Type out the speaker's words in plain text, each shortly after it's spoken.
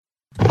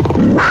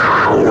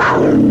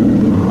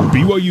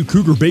BYU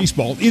Cougar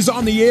Baseball is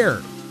on the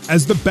air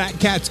as the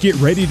Batcats get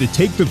ready to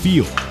take the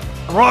field.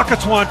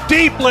 Rockets one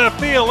deep left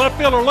field. Left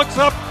fielder looks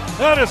up.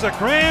 That is a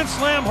grand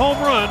slam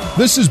home run.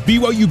 This is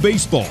BYU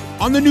Baseball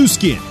on the new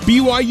skin,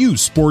 BYU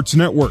Sports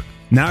Network.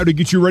 Now to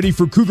get you ready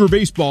for Cougar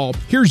Baseball,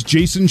 here's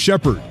Jason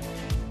Shepard.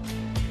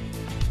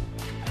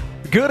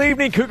 Good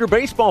evening, Cougar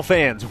baseball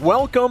fans.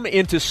 Welcome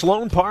into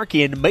Sloan Park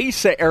in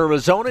Mesa,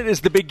 Arizona. It is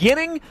the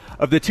beginning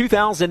of the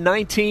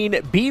 2019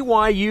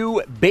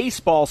 BYU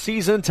baseball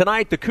season.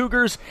 Tonight, the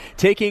Cougars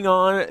taking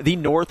on the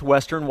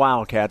Northwestern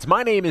Wildcats.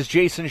 My name is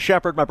Jason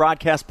Shepard, my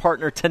broadcast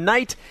partner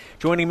tonight.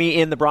 Joining me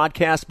in the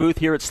broadcast booth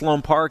here at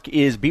Sloan Park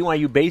is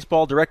BYU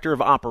Baseball Director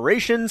of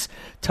Operations,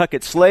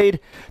 Tuckett Slade.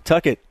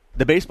 Tuckett,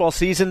 the baseball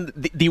season,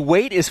 the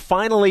wait is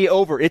finally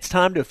over. It's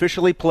time to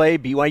officially play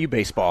BYU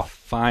baseball.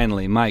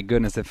 Finally, my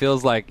goodness.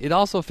 It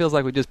also feels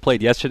like we just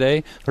played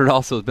yesterday, but it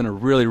also has been a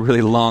really,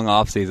 really long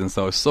offseason,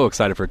 so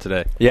excited for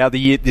today. Yeah,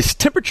 this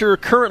temperature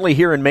currently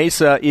here in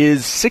Mesa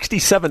is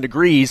 67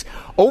 degrees,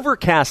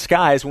 overcast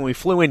skies. When we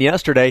flew in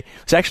yesterday,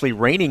 it's actually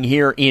raining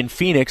here in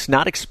Phoenix.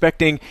 Not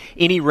expecting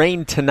any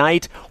rain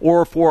tonight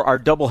or for our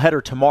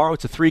doubleheader tomorrow.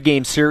 It's a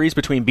 3-game series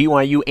between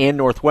BYU and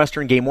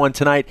Northwestern. Game 1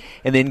 tonight,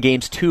 and then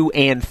games 2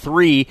 and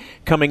 3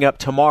 coming up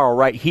tomorrow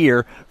right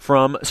here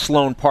from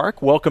Sloan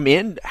Park. Welcome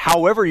in,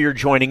 however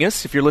you're joining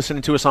us, if you're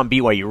listening to us on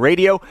BYU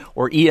Radio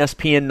or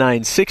ESPN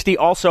 960,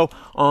 also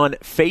on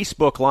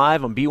Facebook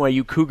Live on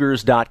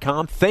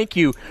BYUCougars.com. Thank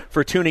you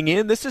for tuning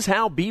in. This is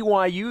how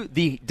BYU,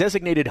 the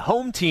designated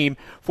home team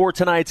for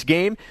tonight's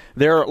game,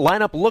 their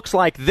lineup looks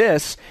like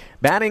this.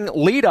 Batting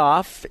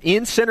leadoff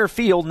in center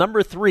field,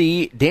 number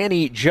 3,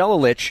 Danny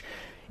Jelilich.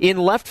 In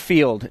left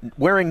field,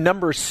 wearing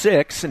number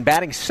 6 and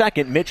batting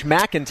second, Mitch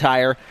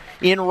McIntyre.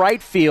 In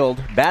right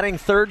field, batting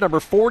third, number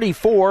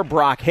 44,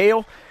 Brock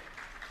Hale.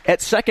 At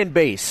second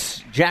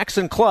base,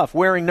 Jackson Clough,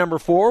 wearing number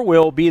 4,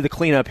 will be the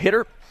cleanup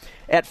hitter.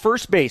 At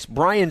first base,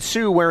 Brian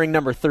Sue, wearing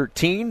number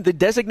 13. The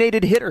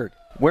designated hitter,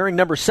 wearing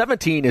number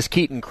 17, is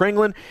Keaton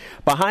Kringlin.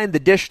 Behind the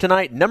dish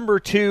tonight, number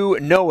 2,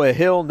 Noah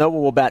Hill. Noah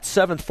will bat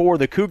 7th for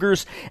the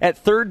Cougars. At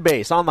third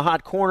base, on the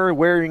hot corner,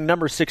 wearing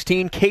number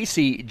 16,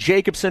 Casey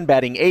Jacobson,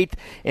 batting 8th.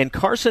 And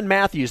Carson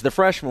Matthews, the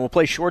freshman, will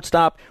play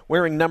shortstop,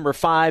 wearing number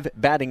 5,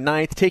 batting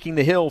 9th. Taking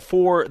the hill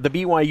for the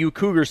BYU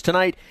Cougars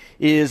tonight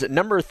is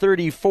number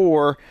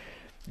 34,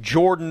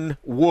 Jordan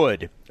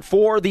Wood.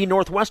 For the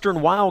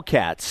Northwestern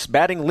Wildcats,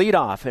 batting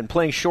leadoff and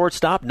playing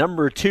shortstop,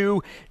 number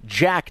 2,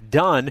 Jack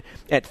Dunn.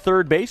 At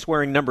third base,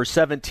 wearing number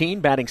 17,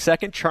 batting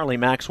second, Charlie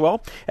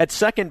Maxwell. At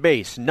second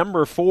base,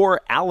 number 4,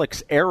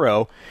 Alex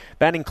Arrow.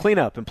 Batting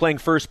cleanup and playing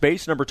first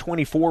base, number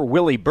 24,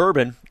 Willie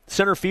Bourbon.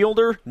 Center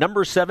fielder,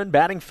 number 7,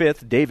 batting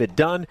 5th, David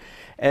Dunn.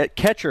 At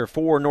catcher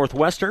for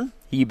Northwestern,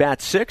 he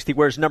bats 6th. He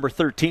wears number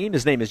 13.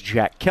 His name is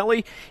Jack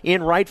Kelly.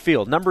 In right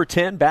field, number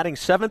 10, batting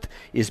 7th,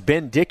 is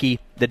Ben Dickey.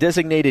 The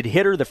designated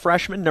hitter, the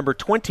freshman, number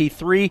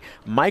 23,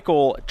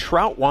 Michael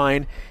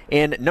Troutwine.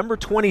 And number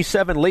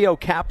 27, Leo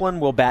Kaplan,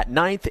 will bat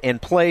 9th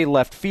and play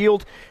left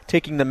field.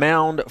 Taking the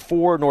mound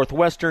for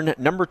Northwestern,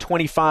 number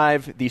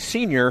 25, the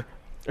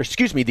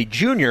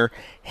junior,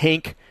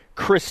 Hank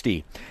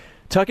Christie.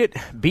 Tuckett,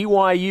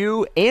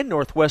 BYU and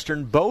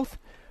Northwestern both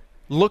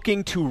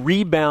looking to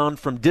rebound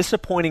from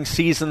disappointing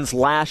seasons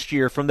last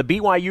year. From the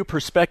BYU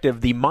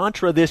perspective, the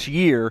mantra this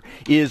year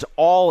is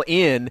all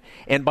in,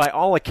 and by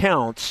all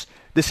accounts,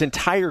 this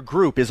entire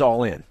group is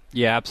all in.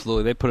 Yeah,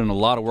 absolutely. They put in a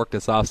lot of work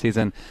this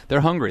offseason.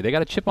 They're hungry. They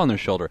got a chip on their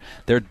shoulder.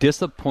 They're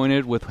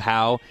disappointed with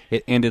how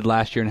it ended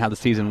last year and how the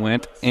season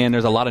went, and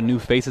there's a lot of new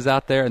faces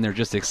out there, and they're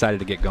just excited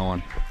to get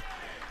going.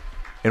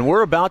 And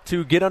we're about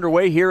to get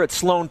underway here at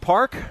Sloan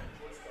Park.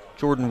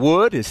 Jordan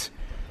Wood has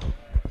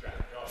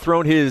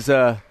thrown his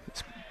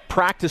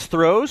practice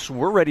throws.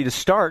 We're ready to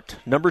start.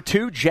 Number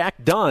 2, Jack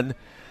Dunn,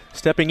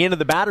 stepping into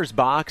the batter's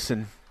box,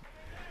 and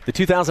the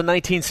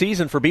 2019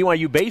 season for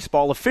BYU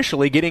baseball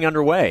officially getting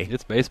underway.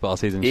 It's baseball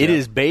season. It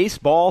is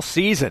baseball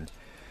season.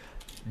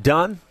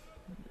 Dunn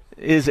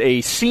is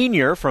a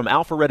senior from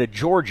Alpharetta,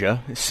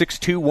 Georgia,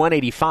 6'2",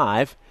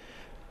 185.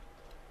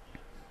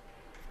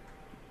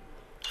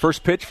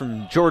 First pitch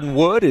from Jordan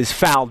Wood is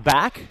fouled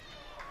back.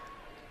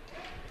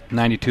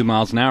 92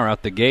 miles an hour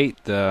out the gate.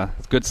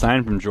 Good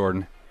sign from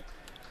Jordan.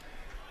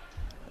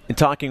 In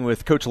talking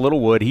with Coach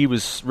Littlewood, he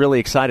was really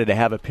excited to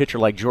have a pitcher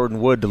like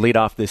Jordan Wood to lead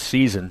off this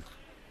season.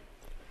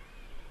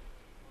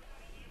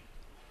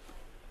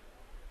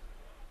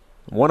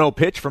 1-0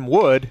 pitch from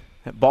Wood.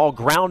 That ball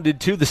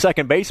grounded to the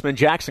second baseman,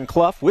 Jackson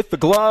Clough, with the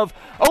glove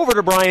over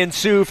to Brian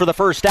Sue for the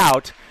first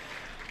out,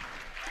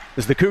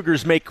 as the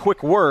Cougars make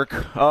quick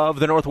work of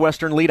the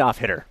Northwestern leadoff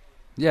hitter.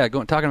 Yeah,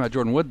 talking about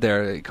Jordan Wood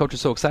there, Coach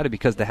is so excited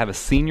because they have a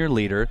senior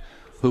leader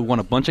who won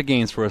a bunch of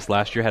games for us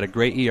last year, had a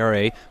great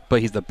ERA, but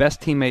he's the best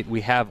teammate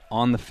we have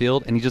on the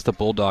field, and he's just a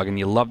bulldog, and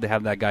you love to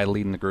have that guy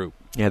leading the group.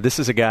 Yeah, this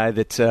is a guy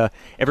that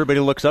everybody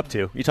looks up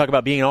to. You talk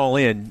about being all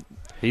in.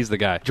 He's the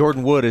guy.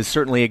 Jordan Wood is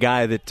certainly a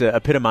guy that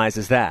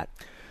epitomizes that.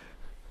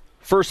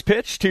 First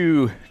pitch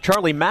to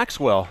Charlie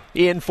Maxwell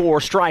in for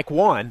strike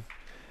one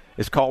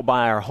is called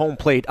by our home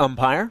plate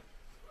umpire.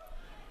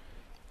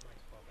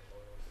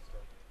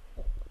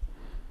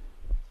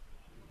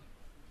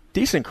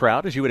 Decent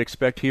crowd, as you would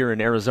expect here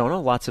in Arizona.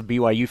 Lots of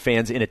BYU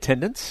fans in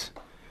attendance.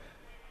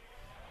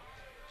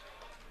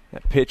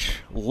 That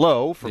pitch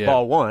low for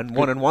ball one.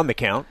 1-1 the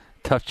count.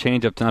 Tough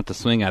changeup not to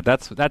swing at.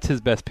 That's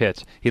his best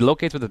pitch. He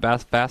locates with his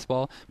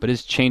fastball, but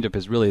his changeup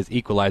is really his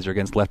equalizer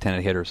against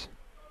left-handed hitters.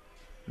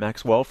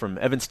 Maxwell from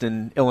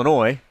Evanston,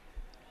 Illinois.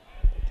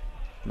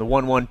 The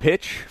 1-1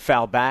 pitch,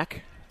 foul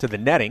back to the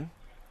netting.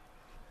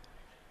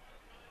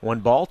 1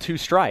 ball, 2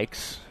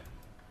 strikes.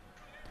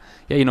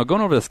 Yeah,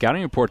 going over the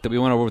scouting report that we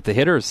went over with the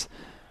hitters,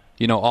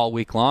 all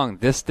week long,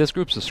 this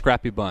group's a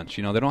scrappy bunch.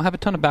 They don't have a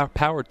ton of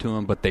power to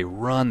them, but they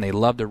run. They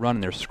love to run,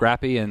 and they're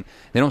scrappy, and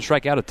they don't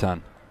strike out a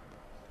ton.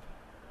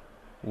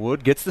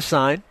 Wood gets the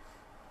sign.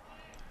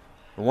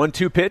 The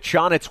 1-2 pitch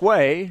on its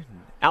way,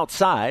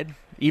 outside,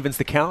 evens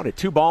the count at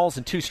 2 balls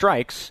and 2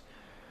 strikes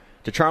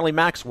to Charlie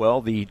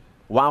Maxwell, the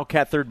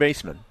Wildcat third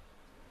baseman.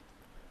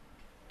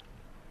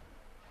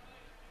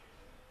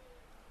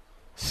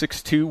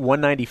 6'2",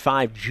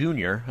 195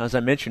 junior, as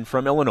I mentioned,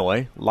 from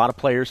Illinois. A lot of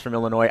players from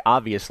Illinois,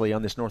 obviously,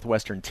 on this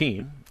Northwestern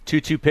team.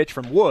 2-2 pitch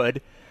from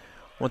Wood.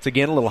 Once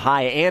again, a little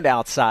high and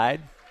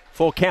outside.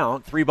 Full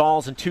count, 3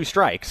 balls and 2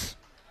 strikes.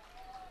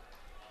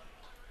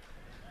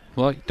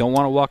 Well, you don't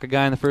want to walk a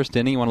guy in the first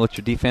inning. You want to let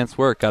your defense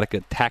work. Got to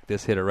attack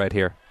this hitter right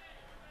here.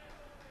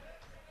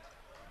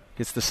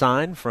 Gets the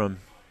sign from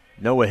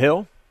Noah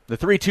Hill. The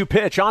 3-2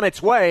 pitch on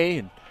its way,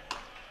 and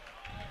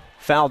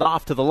fouled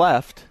off to the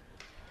left.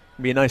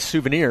 Be a nice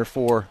souvenir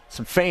for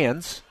some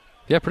fans.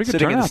 Yeah, pretty good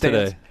turnout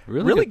today.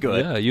 Really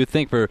good. Yeah, you'd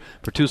think for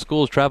 2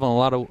 schools traveling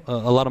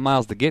a lot of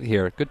miles to get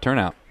here, good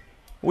turnout.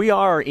 We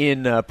are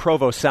in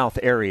Provo South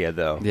area,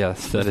 though.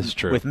 Yes, that is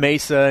true. With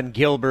Mesa and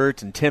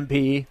Gilbert and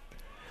Tempe.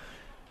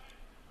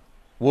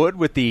 Wood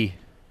with the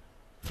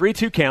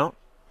 3-2 count.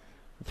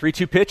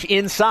 3-2 pitch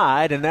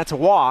inside, and that's a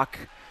walk.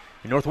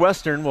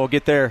 Northwestern will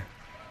get their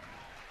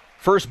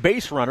first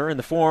base runner in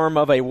the form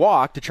of a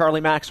walk to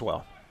Charlie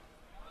Maxwell.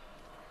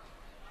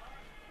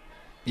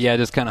 Yeah,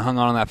 just kind of hung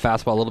on that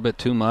fastball a little bit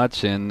too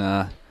much,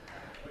 and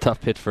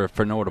tough pitch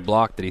for Noah to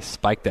block that he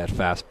spiked that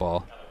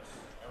fastball.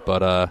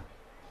 But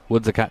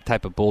Wood's the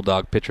type of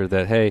bulldog pitcher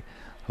that, hey,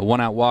 a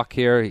one-out walk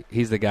here.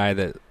 He's the guy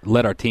that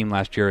led our team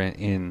last year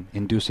in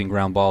inducing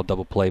ground ball,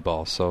 double play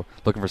balls. So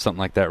looking for something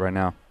like that right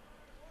now.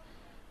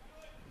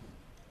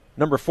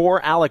 Number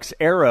 4, Alex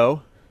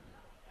Arrow.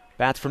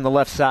 Bats from the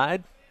left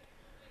side.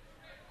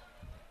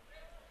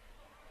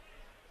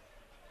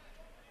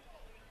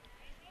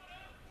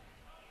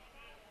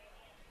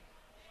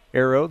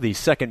 Arrow, the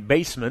second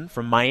baseman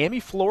from Miami,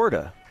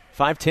 Florida.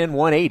 5'10",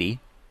 180.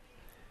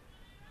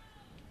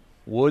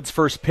 Wood's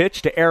first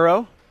pitch to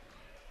Arrow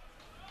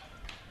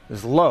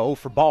is low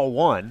for ball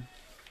 1.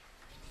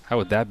 How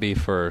would that be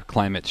for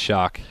climate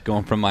shock,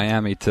 going from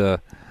Miami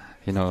to,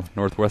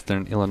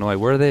 Northwestern Illinois?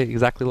 Where are they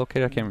exactly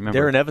located? I can't remember.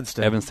 They're in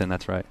Evanston. Evanston,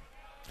 that's right.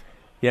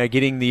 Yeah,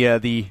 getting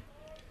the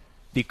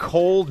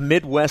cold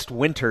Midwest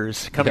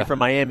winters coming from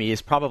Miami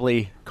is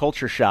probably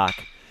culture shock.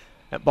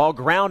 That ball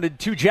grounded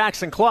to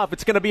Jackson Clough.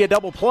 It's going to be a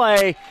double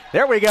play.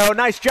 There we go.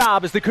 Nice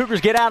job as the Cougars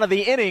get out of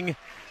the inning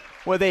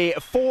with a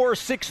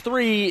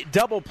 4-6-3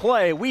 double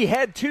play. We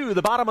head to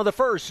the bottom of the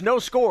first. No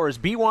scores.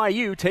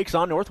 BYU takes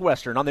on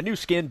Northwestern on the new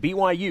skin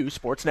BYU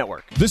Sports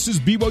Network. This is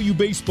BYU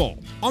Baseball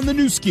on the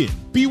new skin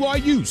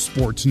BYU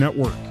Sports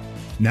Network.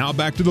 Now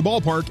back to the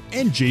ballpark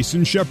and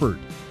Jason Shepard.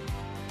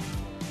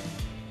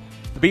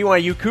 The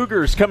BYU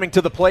Cougars coming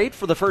to the plate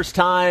for the first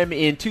time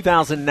in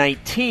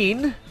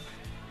 2019.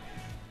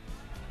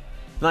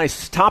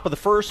 Nice top of the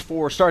first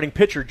for starting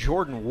pitcher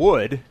Jordan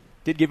Wood.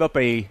 Did give up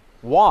a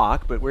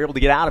walk, but we're able to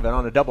get out of it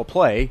on a double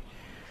play.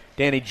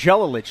 Danny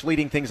Jelilich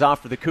leading things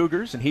off for the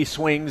Cougars, and he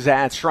swings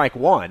at strike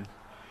 1.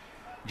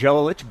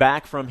 Jelilich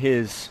back from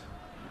his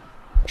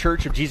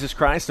Church of Jesus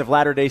Christ of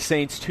Latter-day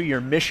Saints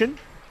 2-year mission.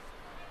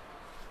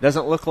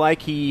 Doesn't look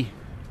like he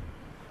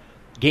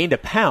gained a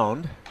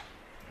pound.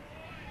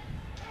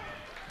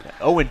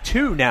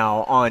 0-2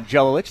 now on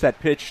Jelilich, that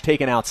pitch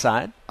taken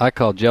outside. I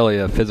call Jelly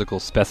a physical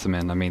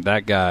specimen. I mean,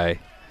 that guy,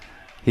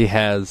 he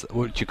has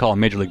what you call a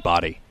major league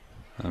body.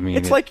 I mean,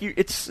 it's like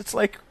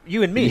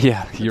you and me.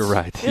 Yeah, you're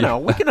right.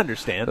 We can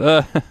understand.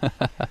 The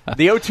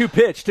 0-2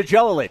 pitch to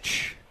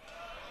Jelilich.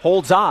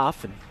 Holds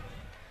off, and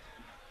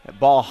that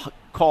ball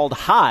called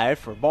high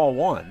for ball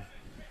 1.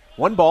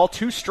 1 ball,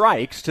 2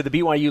 strikes to the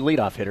BYU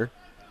leadoff hitter.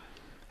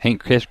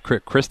 Hank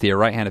Christie, a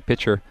right-handed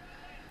pitcher,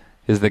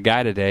 is the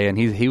guy today, and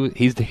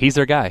he's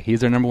their guy. He's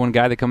their number 1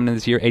 guy that coming in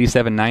this year.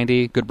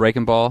 87-90, good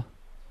breaking ball.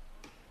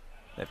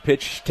 That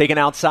pitch taken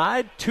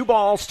outside. 2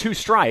 balls, 2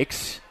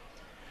 strikes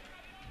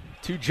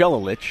to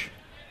Jelilich.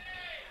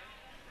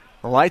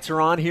 The lights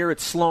are on here at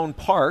Sloan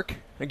Park.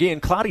 Again,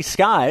 cloudy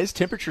skies.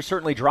 Temperature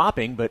certainly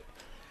dropping, but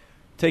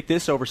take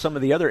this over some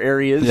of the other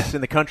areas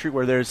in the country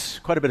where there's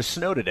quite a bit of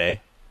snow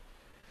today.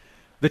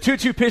 The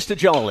 2-2 pitch to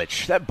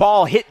Jelilich. That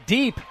ball hit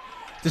deep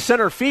to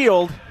center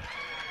field.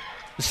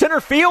 The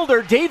center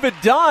fielder, David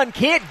Dunn,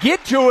 can't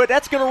get to it.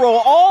 That's going to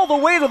roll all the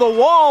way to the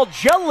wall.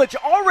 Jelilich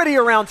already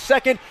around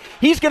second.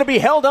 He's going to be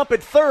held up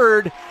at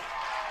third.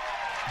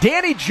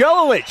 Danny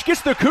Jelilich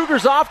gets the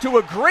Cougars off to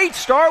a great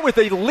start with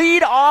a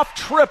lead-off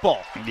triple.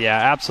 Yeah,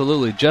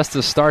 absolutely. Just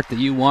the start that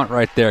you want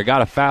right there.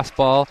 Got a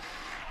fastball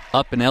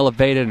up and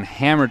elevated and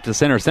hammered to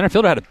center. Center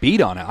fielder had a beat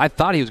on it. I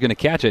thought he was going to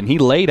catch it, and he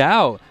laid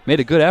out, made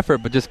a good effort,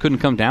 but just couldn't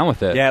come down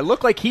with it. Yeah, it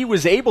looked like he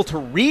was able to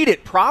read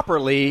it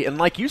properly, and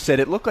like you said,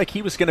 it looked like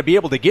he was going to be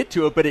able to get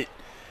to it, but it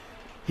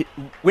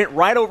went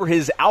right over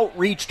his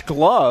outreached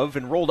glove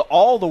and rolled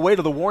all the way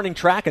to the warning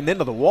track and then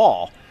to the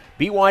wall.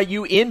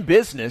 BYU in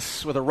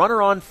business with a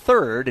runner on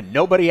third and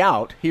nobody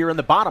out here in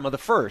the bottom of the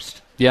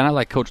first. Yeah, and I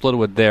like Coach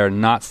Littlewood there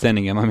not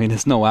sending him. I mean,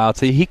 it's no outs.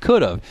 He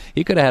could have.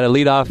 He could have had a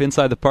leadoff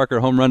inside the Parker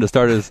home run to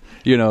start his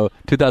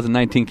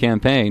 2019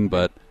 campaign,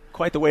 but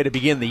quite the way to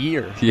begin the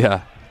year.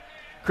 Yeah.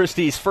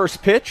 Christie's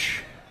first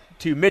pitch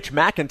to Mitch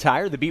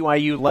McIntyre, the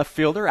BYU left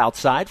fielder,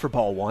 outside for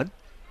ball one.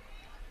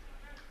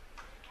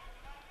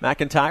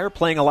 McIntyre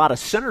playing a lot of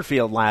center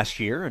field last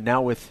year, and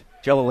now with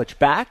Jelilich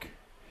back,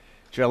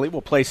 Jelly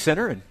will play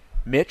center, and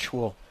Mitch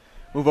will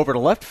move over to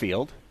left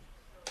field.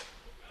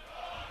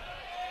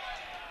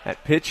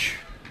 That pitch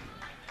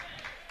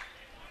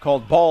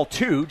called ball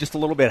two, just a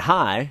little bit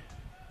high,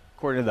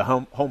 according to the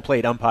home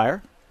plate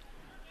umpire.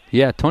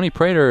 Yeah, Tony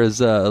Prater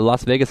is a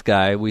Las Vegas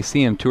guy. We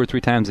see him 2 or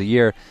 3 times a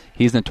year.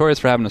 He's notorious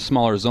for having a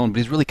smaller zone, but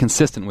he's really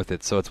consistent with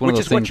it. So it's one of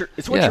those things.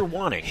 It's what you're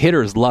wanting.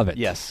 Hitters love it.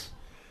 Yes.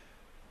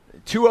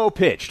 2-0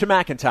 pitch to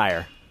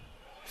McIntyre.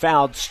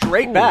 Fouled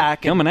straight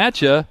back. Coming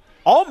at you.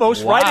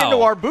 Almost right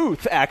into our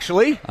booth,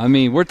 actually. I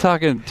mean, we're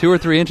talking 2 or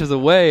 3 inches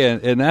away,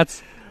 and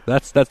that's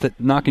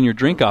knocking your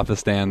drink off the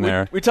stand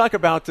there. We talk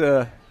about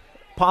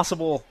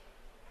possible,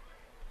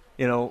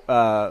 in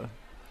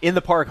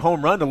the park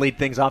home run to lead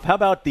things off. How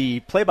about the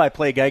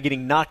play-by-play guy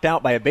getting knocked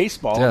out by a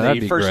baseball in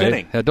the first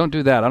inning? Yeah, don't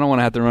do that. I don't want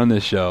to have to run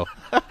this show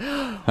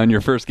on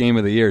your first game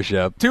of the year,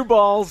 Shep. 2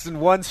 balls and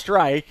 1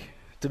 strike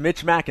to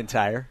Mitch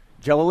McIntyre.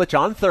 Jelilich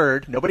on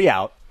third, nobody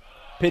out.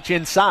 Pitch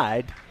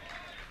inside.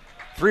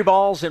 3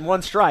 balls and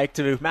 1 strike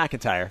to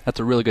McIntyre. That's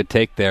a really good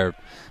take there.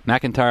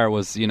 McIntyre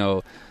was,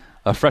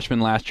 a freshman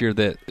last year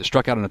that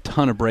struck out on a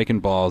ton of breaking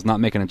balls, not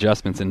making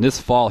adjustments. And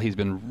this fall, he's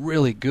been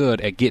really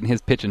good at getting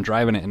his pitch and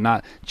driving it and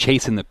not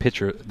chasing the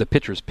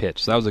pitcher's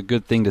pitch. So that was a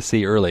good thing to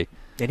see early.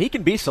 And he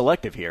can be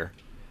selective here.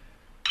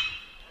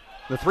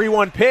 The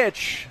 3-1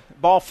 pitch,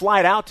 ball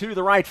flied out to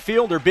the right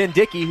fielder, Ben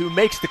Dickey, who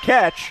makes the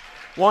catch.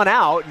 1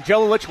 out, and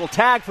Jelilich will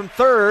tag from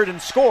third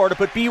and score to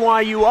put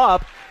BYU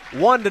up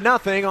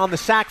 1-0 on the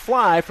sac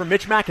fly from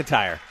Mitch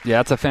McIntyre. Yeah,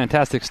 that's a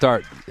fantastic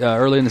start.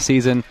 Early in the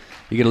season,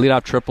 you get a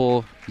leadoff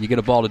triple, you get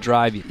a ball to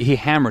drive. He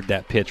hammered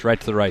that pitch right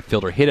to the right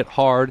fielder, hit it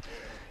hard,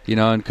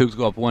 and Cougs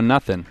go up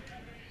 1-0.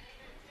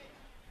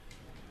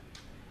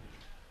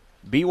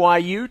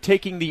 BYU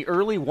taking the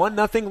early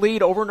 1-0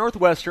 lead over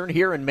Northwestern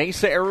here in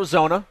Mesa,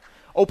 Arizona.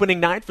 Opening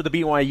night for the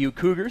BYU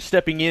Cougars,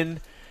 stepping in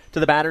to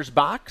the batter's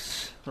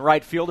box. The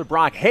right fielder,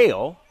 Brock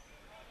Hale,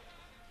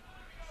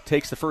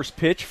 takes the first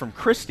pitch from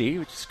Christie,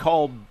 which is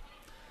called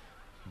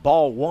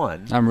ball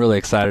 1. I'm really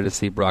excited to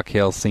see Brock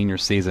Hale's senior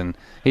season.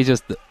 He's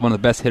just one of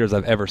the best hitters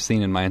I've ever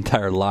seen in my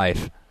entire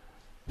life.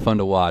 Fun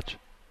to watch.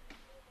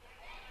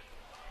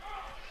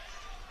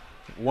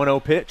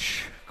 1-0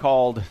 pitch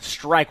called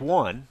strike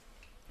 1.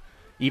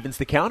 Evens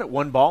the count at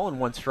 1 ball and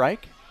 1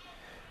 strike.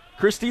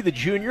 Christie, the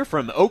junior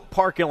from Oak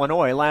Park,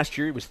 Illinois. Last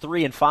year he was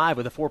 3-5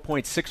 with a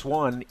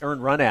 4.61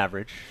 earned run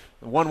average.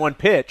 The 1-1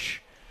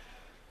 pitch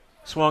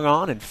swung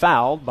on and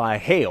fouled by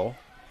Hale.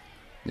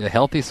 A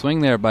healthy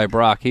swing there by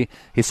Brock. He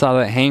saw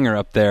that hanger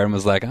up there and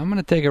was like, I'm going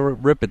to take a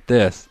rip at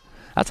this.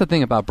 That's the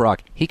thing about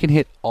Brock. He can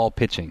hit all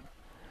pitching.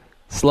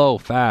 Slow,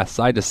 fast,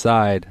 side to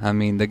side. I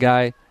mean, the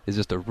guy is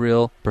just a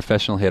real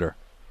professional hitter.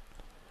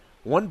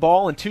 1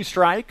 ball and 2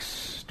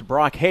 strikes to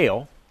Brock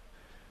Hale.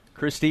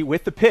 Christie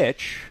with the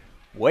pitch.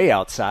 Way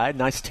outside.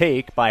 Nice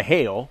take by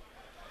Hale.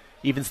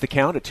 Evens the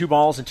count at 2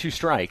 balls and 2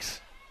 strikes.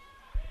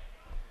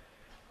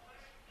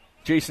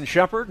 Jason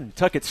Shepard and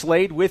Tuckett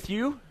Slade with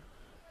you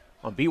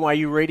on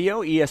BYU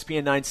Radio,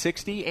 ESPN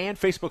 960, and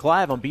Facebook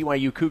Live on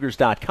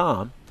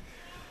BYUCougars.com.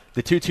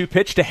 The 2-2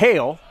 pitch to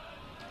Hale.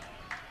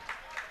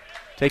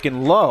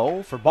 Taken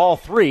low for ball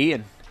 3,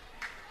 and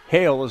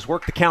Hale has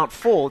worked the count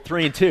full at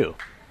 3-2.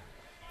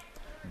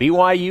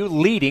 BYU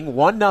leading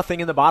 1-0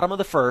 in the bottom of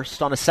the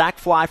first on a sac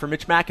fly for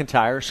Mitch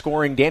McIntyre,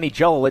 scoring Danny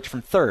Jelilich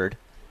from third.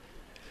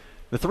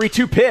 The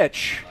 3-2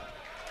 pitch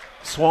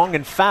swung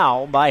and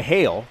fouled by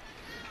Hale.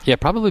 Yeah,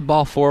 probably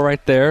ball 4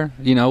 right there,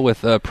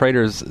 with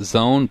Prater's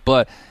zone.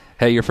 But,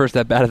 hey, your first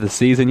at-bat of the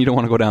season, you don't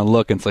want to go down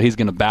looking, so he's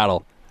going to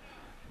battle.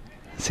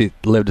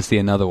 Live to see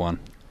another one.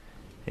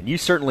 And you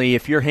certainly,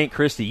 if you're Hank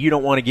Christie, you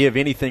don't want to give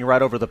anything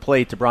right over the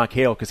plate to Brock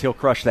Hale because he'll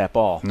crush that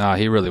ball. No,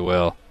 he really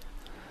will.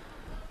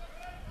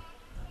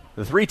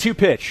 The 3-2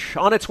 pitch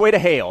on its way to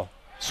Hale.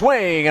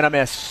 Swing and a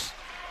miss.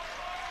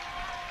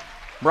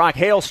 Brock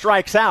Hale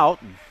strikes out.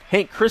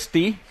 Hank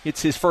Christie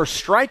gets his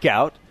first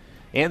strikeout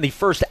and the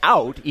first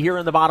out here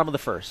in the bottom of the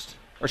first.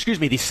 Or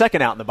the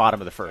second out in the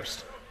bottom of the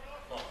first.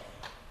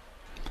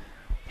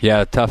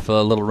 Yeah, tough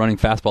little running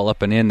fastball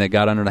up and in. They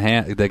got under the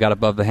hand. They got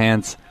above the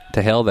hands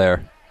to Hale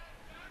there.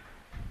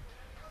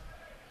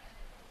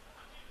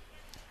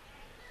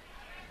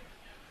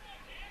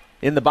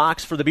 In the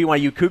box for the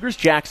BYU Cougars,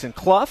 Jackson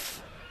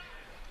Clough,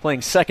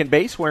 playing second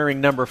base, wearing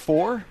number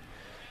 4.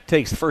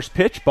 Takes the first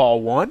pitch,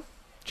 ball 1.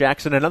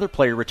 Jackson, another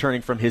player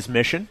returning from his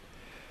mission,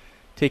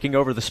 taking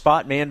over the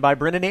spot manned by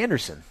Brennan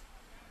Anderson.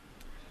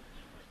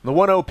 The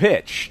 1-0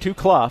 pitch to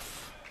Clough.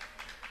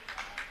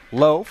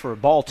 Low for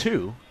ball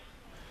 2.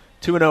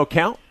 2-0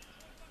 count.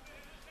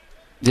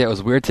 Yeah, it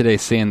was weird today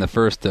seeing the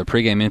first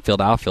pregame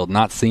infield outfield,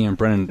 not seeing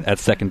Brennan at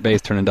second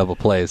base turning double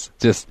plays.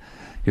 Just,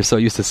 you're so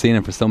used to seeing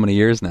him for so many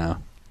years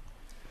now.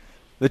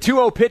 The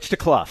 2-0 pitch to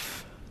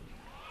Clough.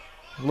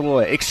 A little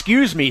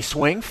excuse me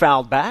swing,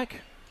 fouled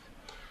back.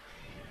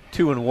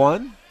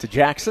 2-1 to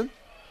Jackson.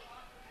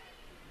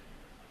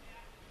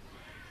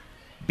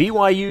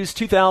 BYU's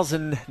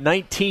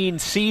 2019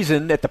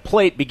 season at the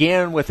plate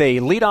began with a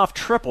leadoff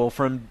triple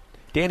from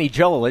Danny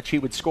Jelilich. He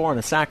would score on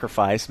a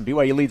sacrifice, and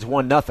BYU leads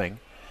 1-0.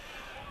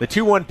 The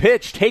 2-1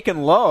 pitch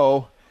taken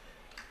low.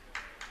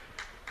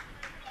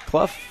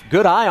 Clough,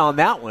 good eye on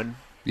that one.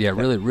 Yeah,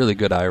 really, really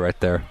good eye right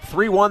there.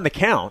 3-1 the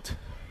count.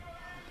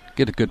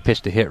 Get a good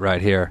pitch to hit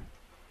right here.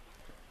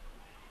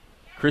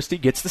 Christie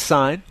gets the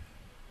sign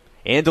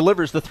and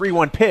delivers the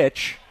 3-1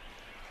 pitch.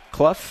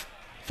 Clough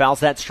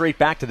fouls that straight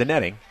back to the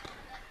netting.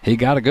 He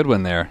got a good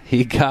one there.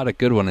 He got a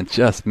good one and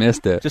just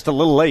missed it. Just a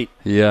little late.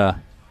 Yeah.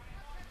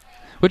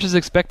 Which is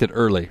expected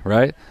early,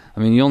 right? I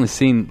mean, you only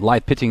seen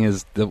live pitching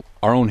as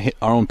our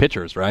own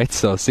pitchers, right?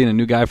 So seeing a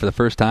new guy for the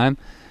first time,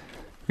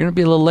 you're going to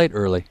be a little late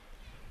early.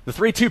 The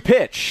 3-2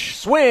 pitch,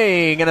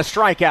 swing and a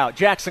strikeout.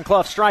 Jackson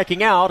Clough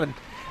striking out, and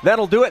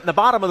that'll do it in the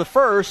bottom of the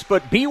first,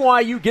 but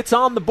BYU gets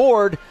on the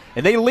board,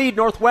 and they lead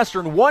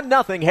Northwestern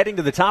 1-0 heading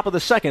to the top of the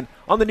second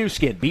on the new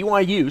skin,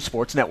 BYU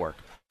Sports Network.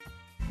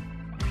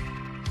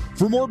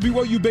 For more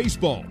BYU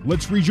baseball,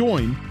 let's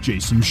rejoin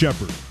Jason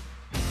Shepard.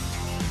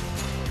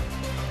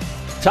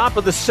 Top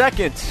of the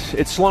second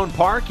at Sloan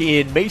Park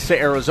in Mesa,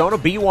 Arizona.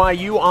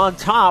 BYU on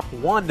top,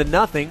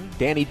 1-0.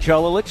 Danny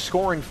Jelilich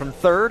scoring from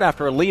third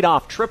after a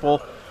leadoff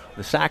triple.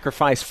 The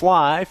sacrifice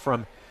fly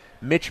from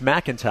Mitch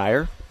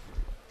McIntyre.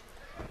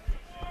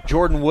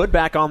 Jordan Wood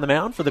back on the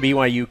mound for the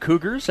BYU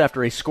Cougars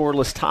after a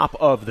scoreless top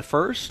of the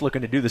first.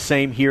 Looking to do the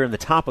same here in the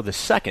top of the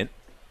second.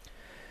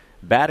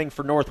 Batting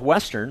for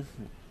Northwestern,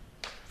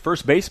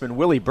 first baseman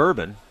Willie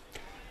Bourbon.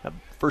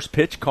 First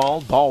pitch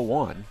called, ball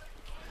 1.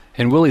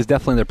 And Willie's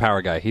definitely their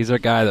power guy. He's their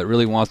guy that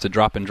really wants to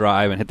drop and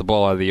drive and hit the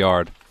ball out of the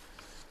yard.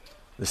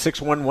 The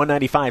 6'1",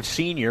 195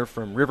 senior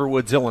from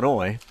Riverwoods,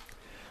 Illinois.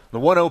 The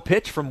 1-0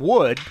 pitch from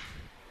Wood.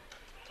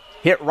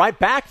 Hit right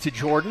back to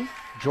Jordan.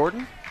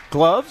 Jordan,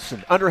 gloves,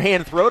 and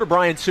underhand throw to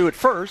Brian Sue at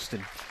first.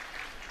 And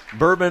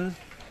Bourbon,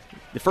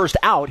 the first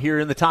out here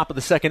in the top of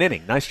the second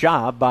inning. Nice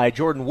job by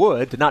Jordan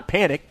Wood to not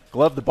panic,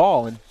 glove the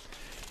ball, and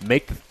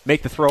make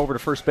the throw over to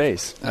first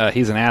base.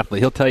 He's an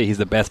athlete. He'll tell you he's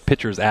the best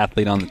pitcher's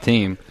athlete on the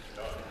team.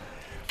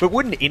 But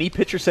wouldn't any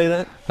pitcher say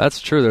that? That's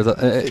true.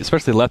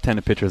 Especially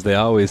left-handed pitchers, they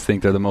always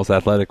think they're the most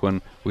athletic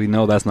when we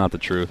know that's not the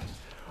truth.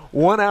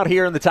 One out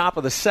here in the top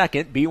of the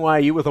second.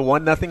 BYU with a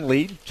 1-0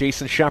 lead.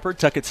 Jason Shepard,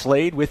 Tuckett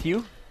Slade with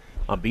you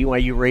on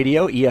BYU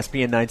Radio,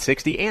 ESPN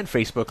 960, and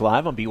Facebook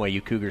Live on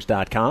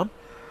BYUCougars.com.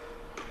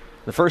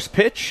 The first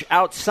pitch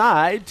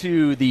outside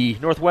to the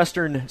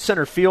Northwestern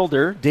center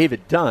fielder,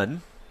 David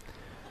Dunn.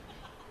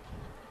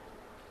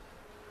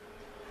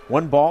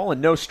 1 ball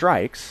and no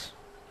strikes.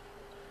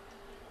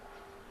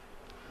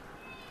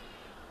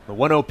 The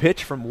 1-0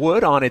 pitch from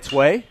Wood on its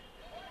way.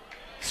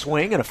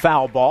 Swing and a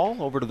foul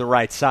ball over to the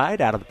right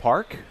side, out of the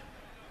park.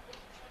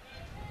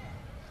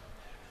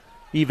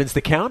 Evens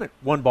the count at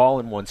 1 ball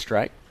and 1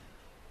 strike.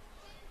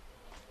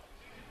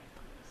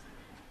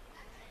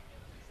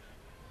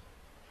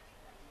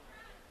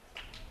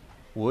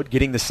 Wood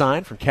getting the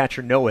sign from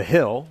catcher Noah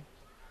Hill.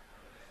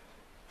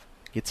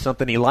 Gets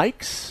something he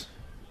likes.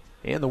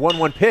 And the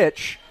 1-1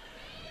 pitch.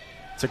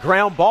 It's a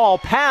ground ball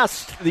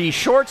past the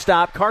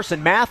shortstop,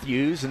 Carson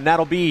Matthews, and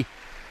that'll be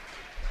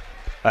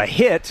a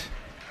hit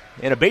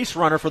and a base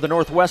runner for the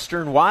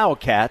Northwestern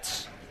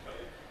Wildcats.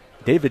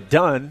 David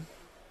Dunn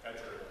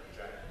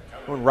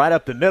going right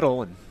up the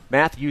middle, and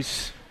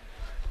Matthews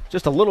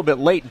just a little bit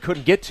late and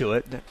couldn't get to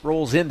it. That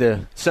rolls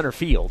into center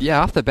field. Yeah,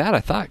 off the bat,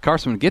 I thought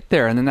Carson would get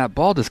there, and then that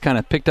ball just kind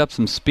of picked up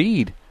some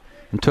speed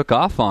and took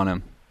off on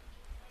him.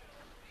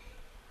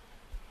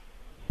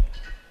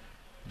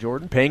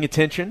 Jordan paying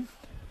attention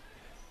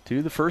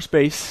to the first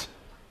base.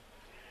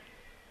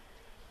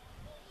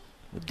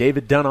 With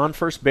David Dunn on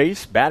first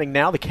base. Batting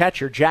now the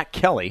catcher, Jack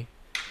Kelly.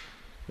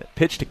 That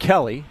pitch to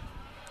Kelly.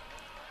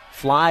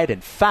 Flied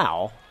and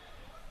foul.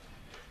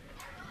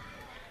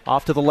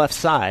 Off to the left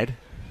side.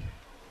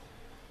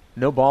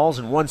 No balls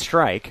and 1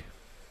 strike.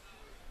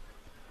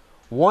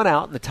 1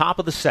 out in the top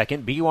of the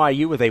second.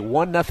 BYU with a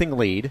 1-0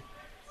 lead.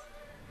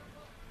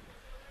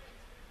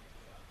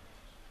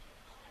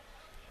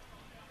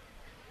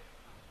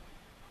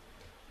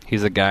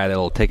 He's a guy that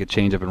will take a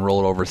changeup and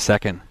roll it over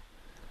second.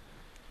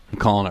 I'm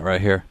calling it right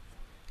here.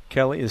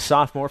 Kelly is a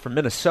sophomore from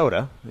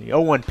Minnesota. The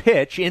 0-1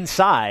 pitch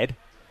inside.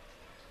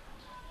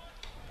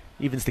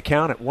 Evens the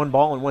count at 1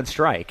 ball and 1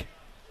 strike.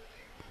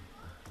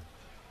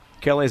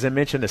 Kelly, as I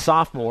mentioned, a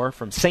sophomore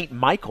from St.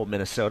 Michael,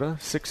 Minnesota,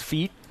 6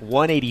 feet,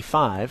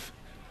 185.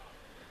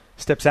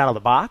 Steps out of the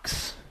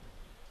box.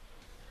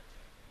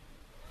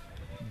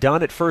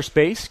 Dunn at first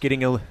base,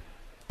 getting a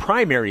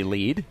primary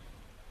lead.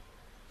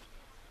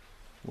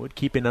 Wood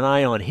keeping an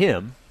eye on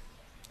him.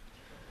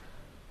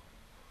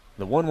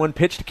 The 1-1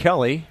 pitch to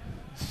Kelly.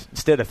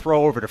 Instead, a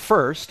throw over to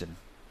first, and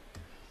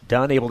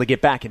Dunn able to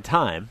get back in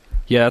time.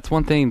 Yeah, that's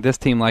one thing this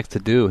team likes to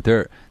do.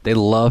 They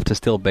love to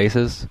steal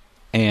bases,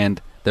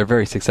 and they're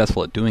very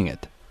successful at doing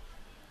it.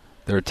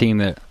 They're a team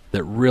that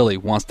really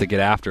wants to get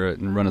after it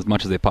and run as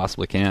much as they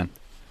possibly can.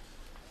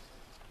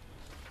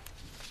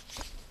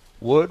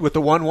 Wood with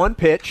the 1-1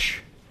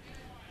 pitch.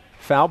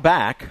 Foul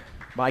back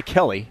by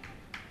Kelly.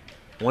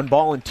 1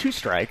 ball and 2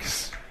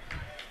 strikes.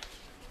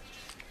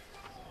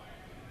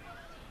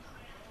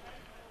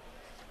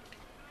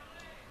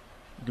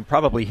 You can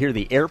probably hear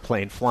the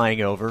airplane flying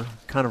over,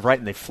 kind of right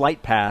in the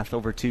flight path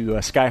over to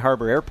Sky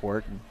Harbor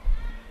Airport in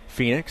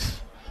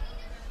Phoenix.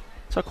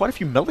 Saw quite a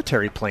few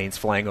military planes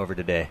flying over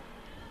today.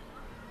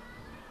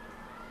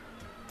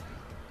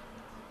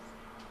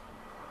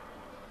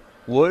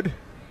 Wood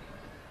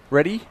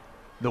ready.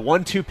 The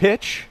 1-2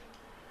 pitch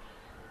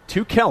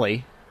to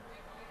Kelly.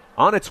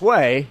 On its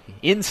way,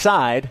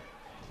 inside,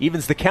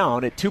 evens the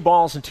count at 2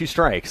 balls and 2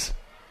 strikes.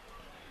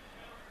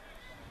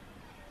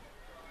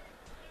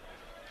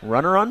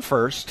 Runner on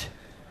first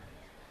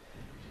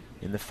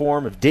in the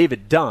form of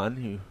David Dunn,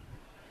 who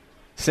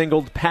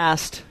singled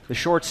past the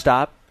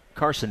shortstop,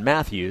 Carson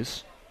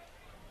Matthews.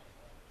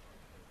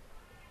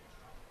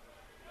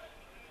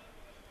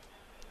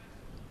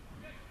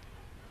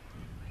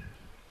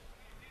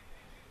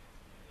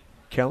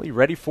 Kelly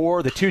ready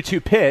for the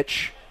 2-2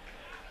 pitch.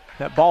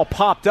 That ball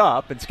popped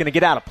up, and it's going to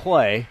get out of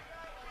play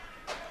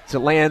as it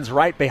lands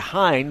right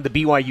behind the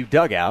BYU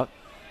dugout.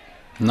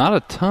 Not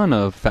a ton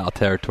of foul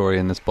territory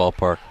in this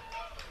ballpark.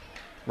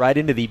 Right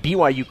into the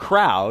BYU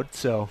crowd,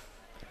 so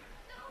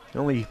the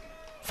only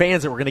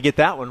fans that were going to get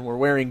that one were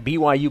wearing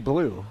BYU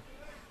blue.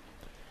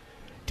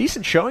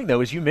 Decent showing,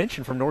 though, as you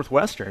mentioned, from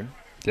Northwestern.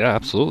 Yeah,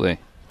 absolutely.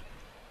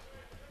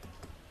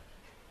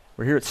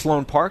 We're here at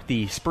Sloan Park,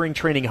 the spring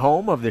training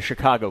home of the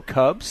Chicago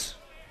Cubs.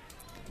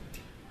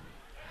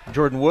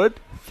 Jordan Wood,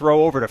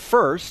 throw over to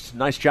first.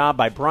 Nice job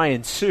by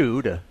Brian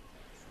Sue to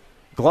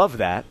glove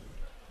that.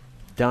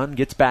 Dunn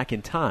gets back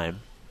in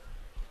time.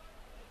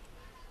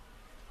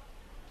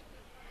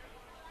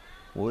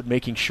 Wood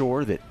making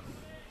sure that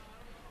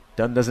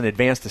Dunn doesn't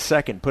advance to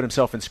second and put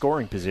himself in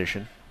scoring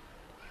position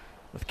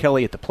with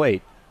Kelly at the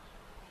plate.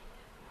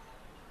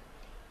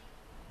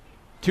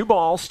 2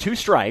 balls, 2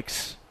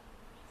 strikes.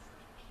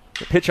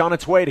 The pitch on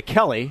its way to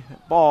Kelly.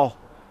 That ball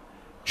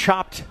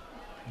chopped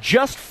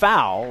just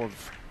foul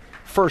of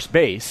first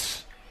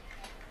base.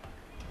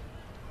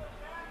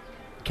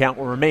 Count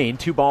will remain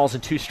 2 balls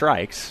and 2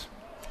 strikes.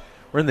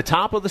 We're in the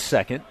top of the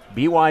second.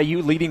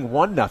 BYU leading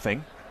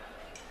 1-0.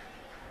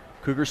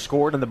 Cougars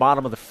scored in the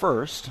bottom of the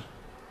first.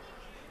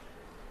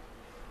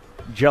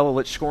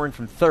 Jelilich scoring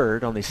from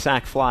third on the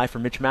sac fly for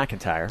Mitch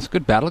McIntyre. It's a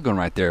good battle going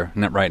right there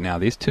right now.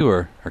 These two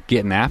are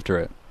getting after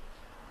it.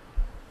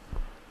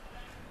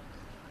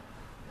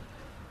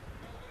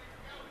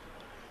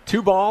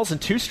 Two balls and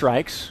 2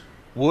 strikes.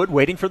 Wood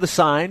waiting for the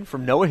sign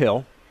from Noah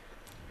Hill.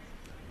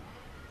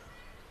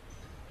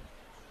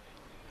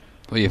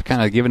 Well, you've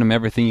kind of given him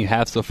everything you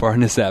have so far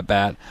in this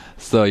at-bat,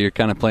 so you're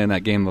kind of playing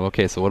that game of,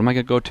 okay, so what am I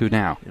going to go to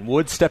now? And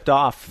Wood stepped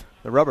off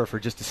the rubber for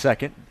just a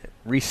second,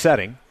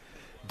 resetting.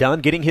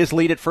 Dunn getting his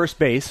lead at first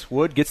base.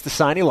 Wood gets the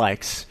sign he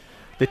likes.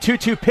 The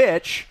 2-2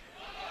 pitch.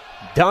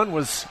 Dunn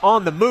was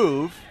on the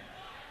move.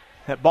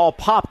 That ball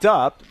popped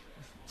up.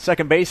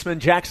 Second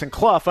baseman Jackson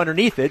Clough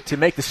underneath it to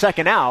make the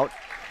second out.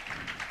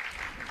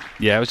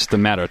 Yeah, it was just a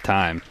matter of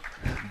time.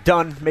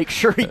 Dunn makes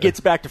sure he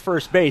gets back to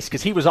first base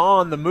because he was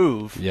on the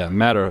move. Yeah,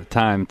 matter of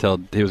time until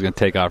he was going to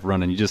take off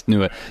running. You just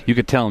knew it. You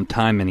could tell him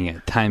timing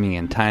it.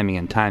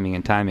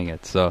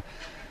 So,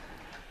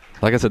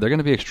 like I said, they're going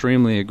to be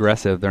extremely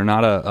aggressive. They're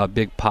not a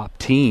big pop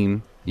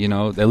team, you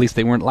know. At least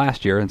they weren't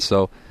last year, and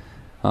so,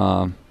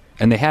 and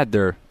they had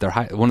their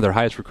one of their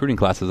highest recruiting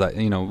classes. That,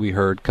 you know, we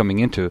heard coming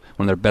into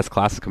one of their best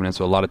classes coming in.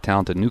 So a lot of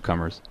talented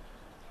newcomers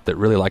that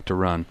really like to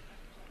run.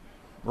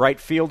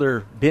 Right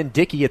fielder Ben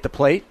Dickey at the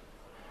plate.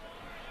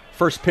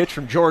 First pitch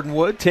from Jordan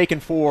Wood,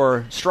 taken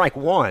for strike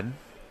 1.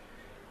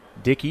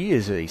 Dickey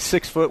is a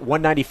 6',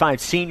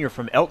 195 senior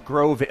from Elk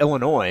Grove,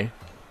 Illinois.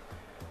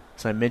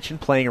 As I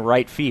mentioned, playing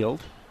right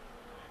field.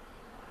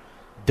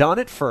 Dunn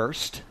at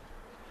first.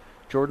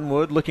 Jordan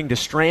Wood looking to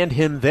strand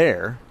him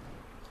there.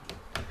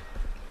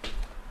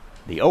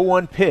 The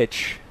 0-1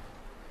 pitch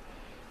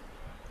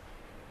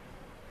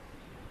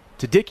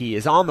to Dickey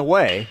is on the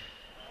way.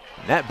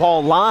 And that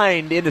ball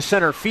lined into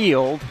center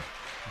field.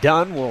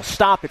 Dunn will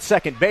stop at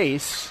second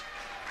base.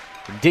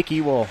 And Dickey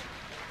will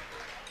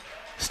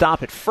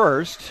stop at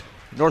first.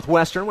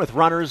 Northwestern with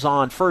runners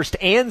on first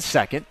and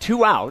second.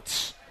 2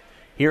 outs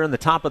here in the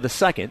top of the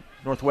second.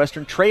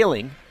 Northwestern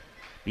trailing.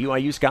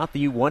 BYU's got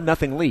the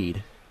 1-0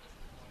 lead.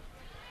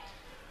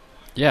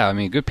 Yeah, I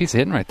mean, good piece of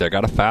hitting right there.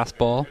 Got a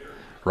fastball.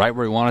 right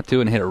where he wanted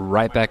to and hit it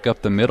right back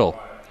up the middle.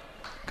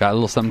 Got a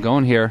little something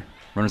going here.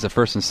 Runners at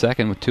first and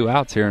second with 2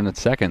 outs here in the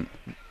second.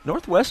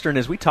 Northwestern,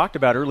 as we talked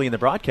about early in the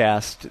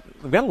broadcast,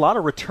 we've got a lot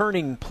of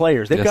returning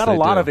players. They've Yes, got a they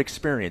lot do. of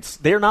experience.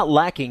 They're not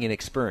lacking in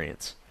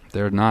experience.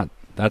 They're not,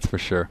 that's for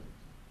sure.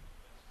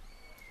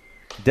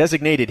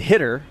 Designated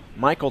hitter,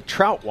 Michael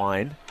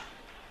Troutwine,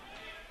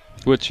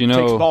 Which, takes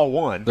ball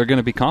 1. they're going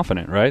to be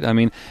confident, right? I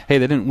mean, hey,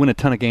 they didn't win a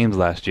ton of games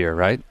last year,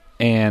 right?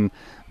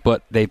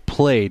 But they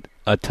played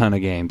a ton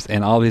of games,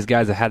 and all these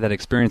guys have had that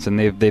experience, and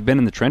they've been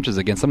in the trenches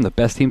against some of the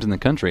best teams in the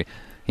country,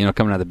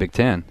 coming out of the Big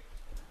Ten.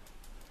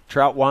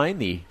 Troutwine,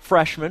 the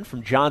freshman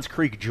from Johns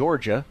Creek,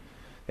 Georgia,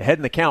 ahead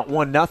in the count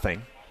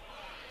 1-0.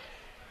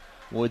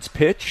 Woods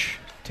pitch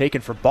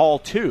taken for ball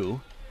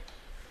 2.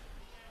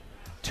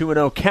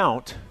 2-0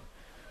 count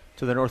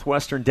to the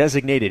Northwestern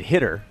designated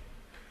hitter.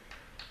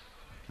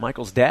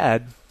 Michael's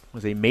dad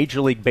was a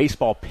Major League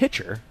Baseball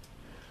pitcher.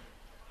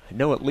 I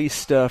know at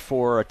least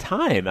for a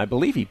time, I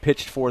believe he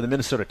pitched for the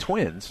Minnesota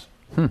Twins.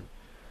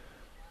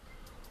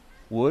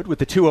 Wood with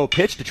the 2-0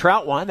 pitch to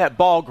Troutwine. That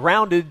ball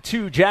grounded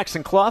to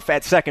Jackson Clough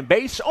at second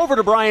base. Over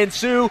to Brian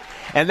Sue,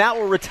 and that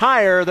will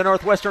retire the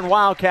Northwestern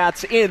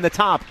Wildcats in the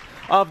top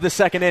of the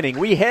second inning.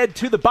 We head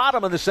to the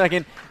bottom of the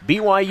second.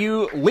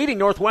 BYU leading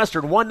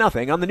Northwestern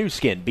 1-0 on the new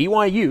skin,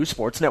 BYU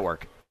Sports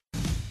Network.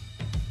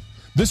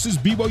 This is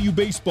BYU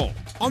Baseball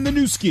on the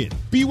new skin,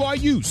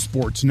 BYU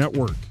Sports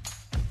Network.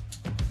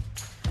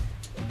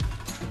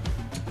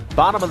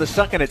 Bottom of the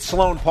second at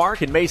Sloan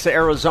Park in Mesa,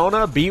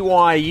 Arizona.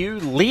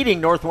 BYU leading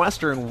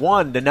Northwestern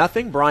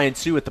 1-0. Brian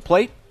Sue at the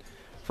plate.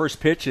 First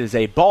pitch is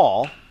a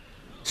ball.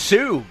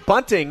 Sue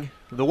bunting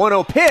the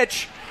 1-0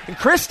 pitch, and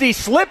Christie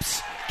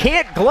slips,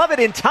 can't glove it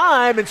in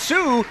time, and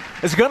Sue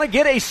is going to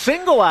get a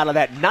single out of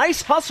that.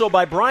 Nice hustle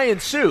by Brian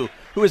Sue,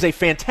 who is a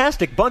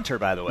fantastic bunter,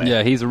 by the way.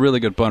 Yeah, he's a really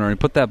good bunter. He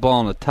put that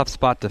ball in a tough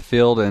spot to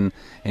field, and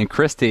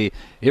Christie,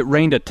 it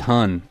rained a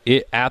ton.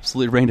 It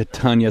absolutely rained a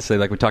ton yesterday,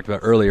 like we talked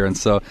about earlier, and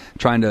so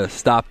trying to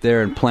stop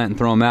there and plant and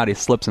throw him out, he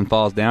slips and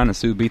falls down, and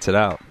Sue beats it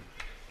out.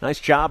 Nice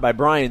job by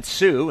Brian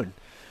Sue, and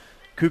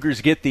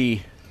Cougars get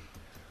the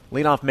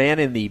leadoff man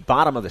in the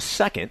bottom of the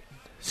second.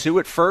 Sue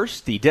at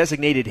first, the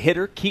designated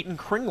hitter, Keaton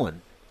Kringlen,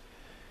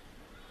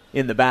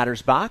 in the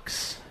batter's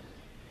box.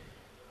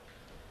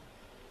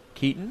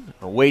 Keaton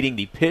awaiting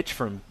the pitch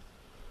from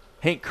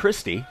Hank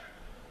Christie.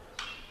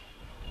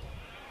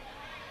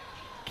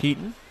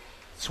 Keaton,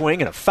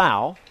 swing and a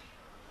foul.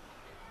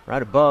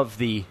 Right above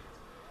the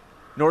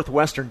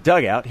Northwestern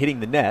dugout,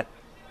 hitting the net.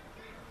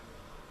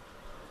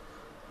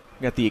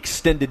 Got the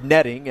extended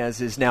netting,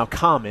 as is now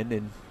common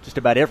in just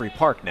about every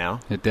park now.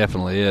 It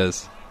definitely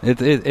is.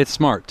 It's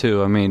smart,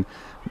 too. I mean,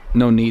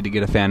 no need to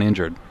get a fan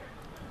injured.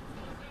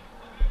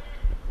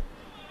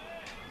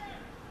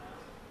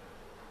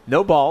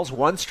 No balls,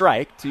 1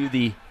 strike to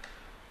the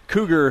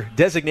Cougar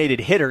designated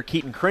hitter,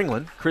 Keaton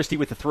Kringlen. Christie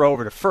with the throw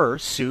over to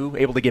first. Sue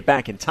able to get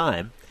back in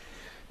time.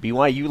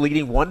 BYU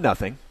leading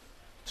 1-0.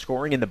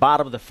 Scoring in the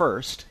bottom of the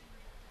first.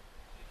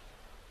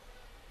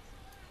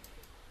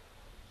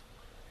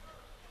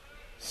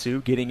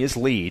 Sue getting his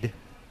lead.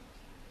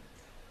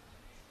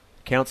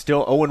 Count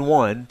still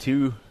 0-1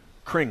 to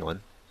Kringlen.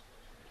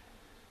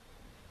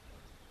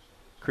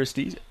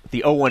 Christie,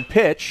 the 0-1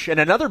 pitch, and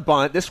another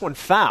bunt. This one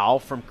foul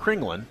from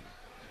Kringlen.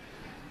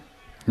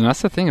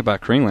 That's the thing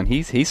about Kringlen.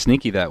 He's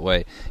sneaky that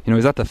way.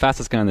 He's not the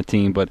fastest guy on the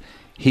team, but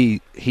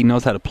he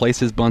knows how to place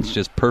his bunts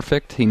just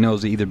perfect. He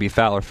knows to either be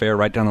foul or fair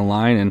right down the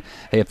line. And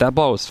hey, if that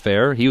ball was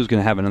fair, he was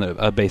going to have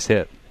a base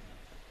hit.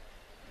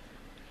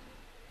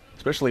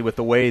 Especially with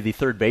the way the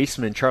third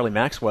baseman, Charlie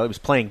Maxwell, was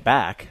playing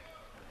back.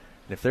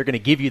 And if they're going to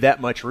give you that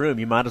much room,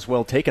 you might as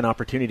well take an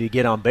opportunity to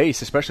get on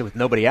base, especially with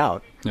nobody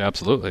out. Yeah,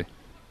 absolutely.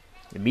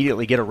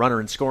 Immediately get a runner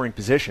in scoring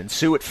position.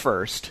 Sue at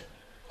first.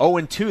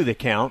 0-2 the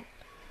count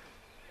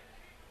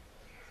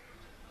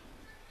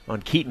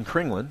on Keaton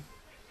Kringlen,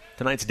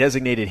 tonight's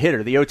designated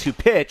hitter. The 0-2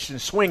 pitch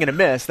and swing and a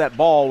miss. That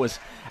ball was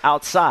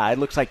outside.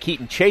 Looks like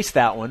Keaton chased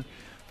that one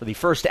for the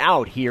first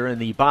out here in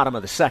the bottom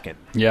of the second.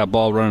 Yeah,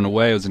 ball running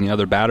away. It was in the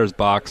other batter's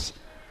box,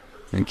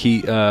 and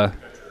Keat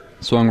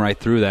swung right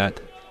through that.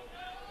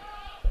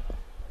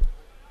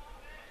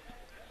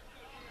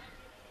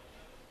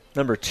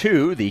 Number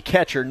 2, the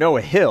catcher,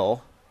 Noah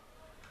Hill,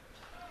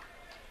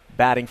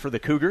 batting for the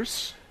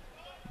Cougars.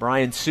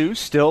 Brian Sue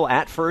still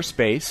at first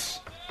base.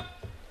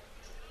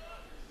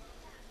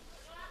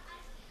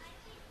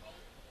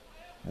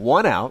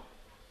 1 out.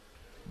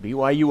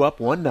 BYU up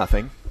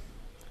 1-0.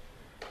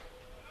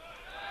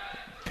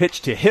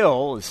 Pitch to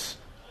Hill is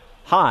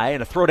high,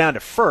 and a throw down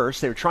to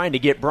first. They were trying to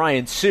get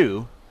Brian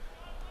Sue.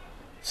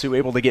 Sue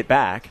able to get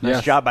back.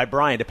 Nice job by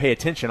Brian to pay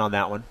attention on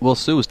that one. Well,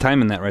 Sue was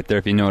timing that right there,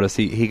 if you notice.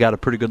 He got a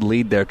pretty good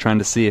lead there, trying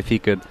to see if he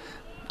could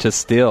just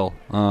steal,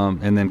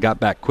 and then got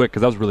back quick,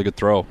 because that was a really good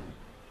throw.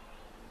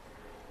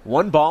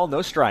 1 ball,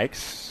 no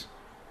strikes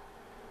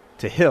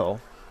to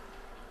Hill.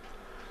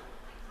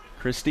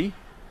 Christie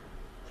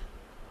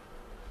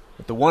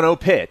with the 1-0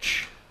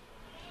 pitch.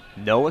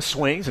 Noah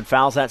swings and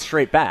fouls that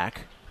straight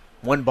back.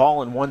 1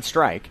 ball and 1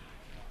 strike.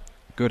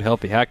 Good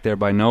healthy hack there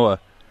by Noah.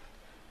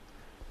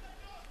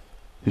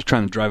 He's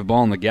trying to drive a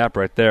ball in the gap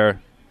right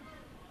there.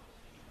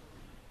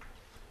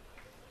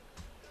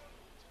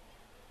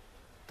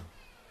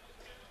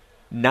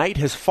 Night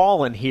has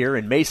fallen here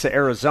in Mesa,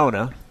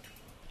 Arizona.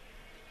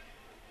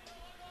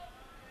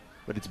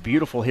 But it's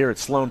beautiful here at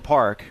Sloan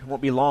Park. It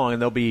won't be long,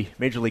 and there'll be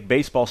Major League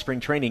Baseball spring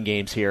training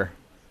games here.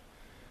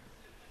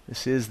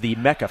 This is the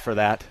mecca for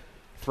that.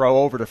 Throw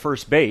over to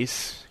first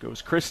base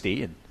goes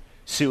Christie, and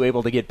Sue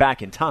able to get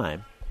back in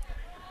time.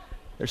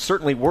 They're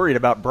certainly worried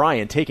about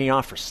Brian taking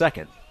off for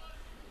second.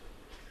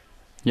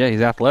 Yeah,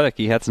 he's athletic.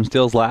 He had some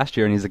steals last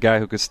year, and he's a guy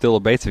who could steal a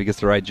base if he gets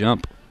the right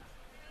jump.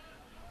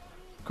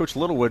 Coach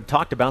Littlewood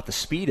talked about the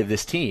speed of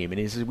this team, and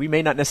he says we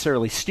may not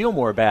necessarily steal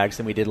more bags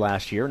than we did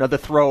last year. Another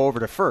throw over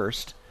to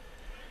first.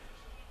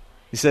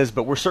 He says,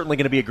 but we're certainly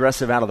going to be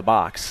aggressive out of the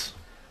box.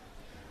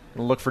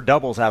 We'll look for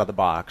doubles out of the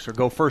box or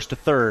go first to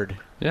third.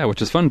 Yeah,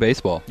 which is fun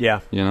baseball. Yeah.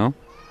 You know?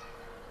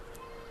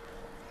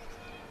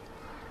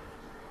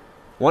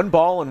 1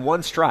 ball and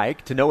 1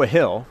 strike to Noah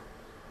Hill.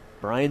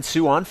 Brian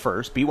Sue on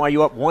first.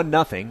 BYU up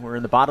 1-0. We're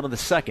in the bottom of the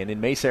second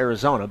in Mesa,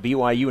 Arizona.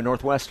 BYU and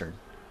Northwestern.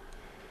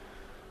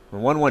 The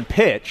 1-1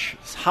 pitch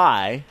is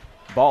high.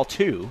 Ball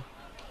 2.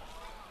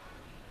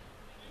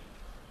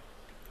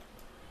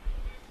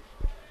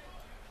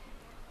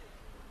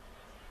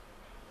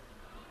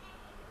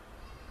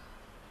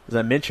 As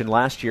I mentioned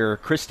last year,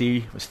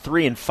 Christie was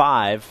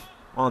 3-5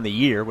 on the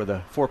year with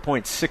a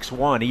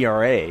 4.61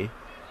 ERA.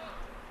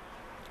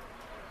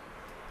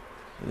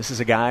 This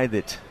is a guy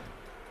that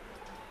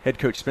head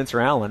coach Spencer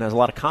Allen has a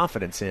lot of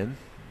confidence in.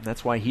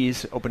 That's why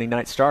he's opening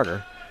night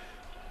starter.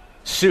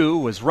 Sue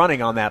was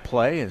running on that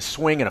play and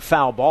swinging a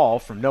foul ball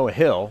from Noah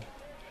Hill.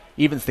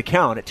 Evens the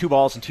count at 2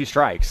 balls and 2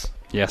 strikes.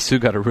 Yeah, Sue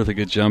got a really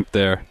good jump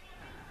there.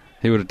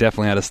 He would have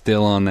definitely had a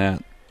steal on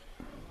that.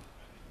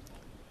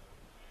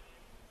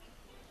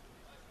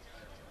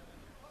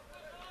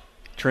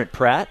 Trent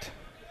Pratt,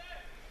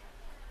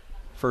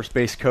 first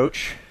base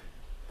coach,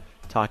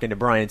 talking to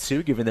Brian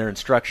Sue, giving their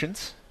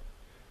instructions,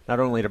 not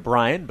only to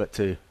Brian, but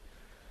to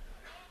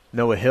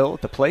Noah Hill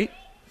at the plate.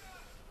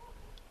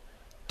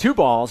 2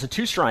 balls and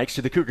 2 strikes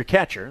to the Cougar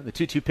catcher. The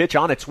 2-2 pitch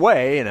on its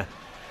way, and a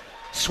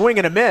swing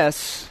and a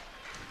miss.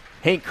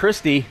 Hank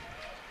Christie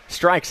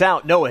strikes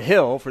out Noah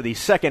Hill for the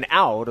second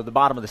out of the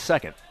bottom of the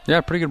second.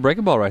 Yeah, pretty good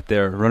breaking ball right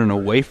there, running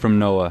away from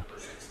Noah,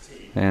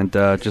 and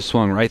just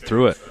swung right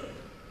through it.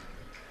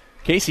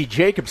 Casey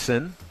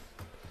Jacobson,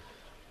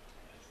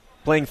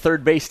 playing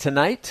third base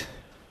tonight,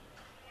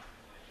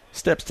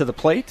 steps to the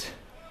plate.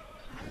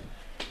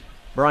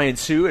 Brian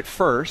Sue at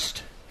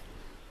first.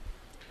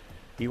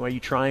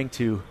 BYU trying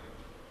to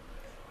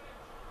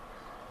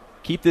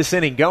keep this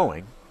inning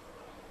going,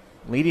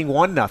 leading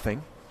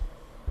 1-0.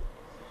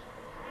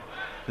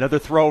 Another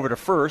throw over to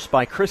first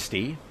by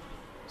Christie.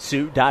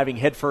 Sue diving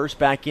headfirst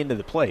back into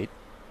the plate.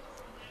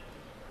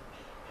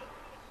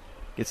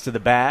 Gets to the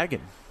bag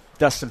and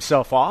dusts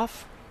himself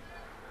off.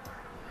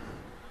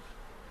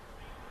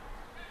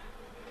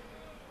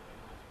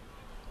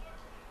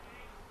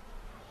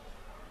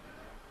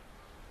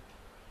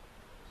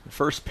 The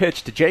first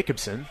pitch to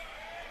Jacobson.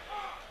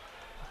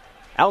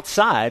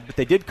 Outside, but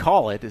they did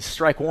call it as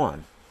strike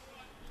 1.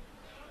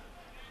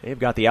 They've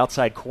got the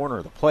outside corner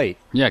of the plate.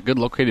 Yeah, good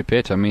located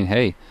pitch. I mean,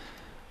 hey,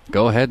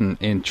 go ahead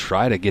and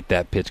try to get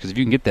that pitch, because if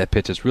you can get that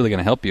pitch, it's really going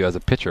to help you as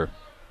a pitcher.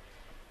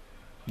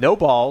 No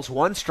balls,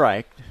 1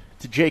 strike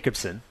to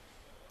Jacobson.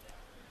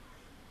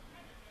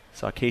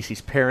 Saw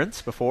Casey's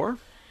parents before. It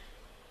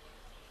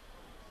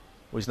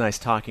was nice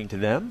talking to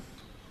them.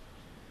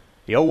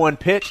 The 0-1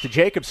 pitch to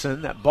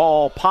Jacobson. That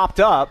ball popped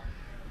up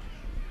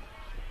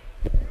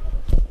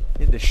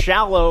into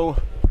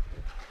shallow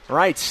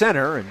right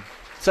center, and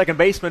second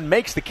baseman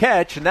makes the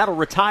catch, and that'll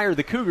retire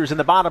the Cougars in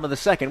the bottom of the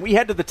second. We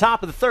head to the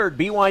top of the third.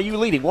 BYU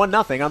leading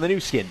 1-0 on the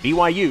new skin.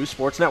 BYU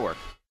Sports Network.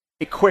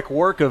 A quick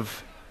work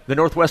of the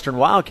Northwestern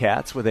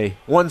Wildcats with a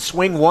 1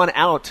 swing, 1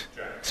 out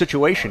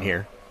situation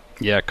here.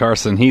 Yeah,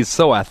 Carson, he's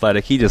so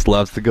athletic. He just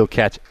loves to go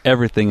catch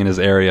everything in his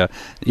area.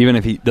 Even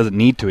if he doesn't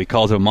need to, he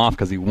calls him off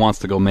because he wants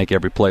to go make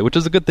every play, which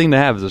is a good thing to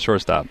have as a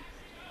shortstop.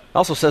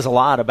 Also says a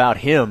lot about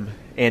him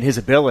and his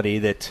ability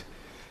that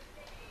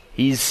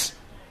he's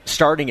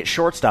starting at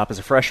shortstop as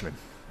a freshman.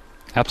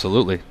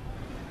 Absolutely.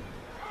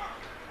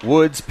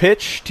 Woods'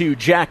 pitch to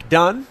Jack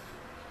Dunn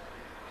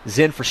is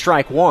in for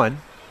strike 1.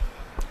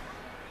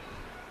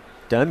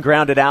 Dunn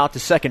grounded out to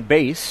second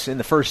base in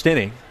the first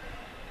inning.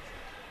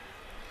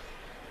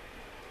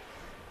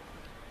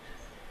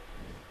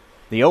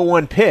 The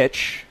 0-1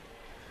 pitch,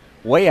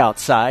 way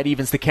outside,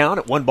 evens the count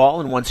at 1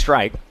 ball and 1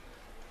 strike.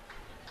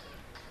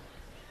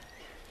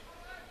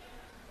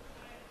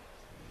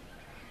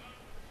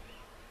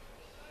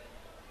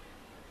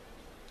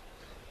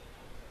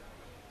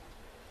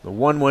 The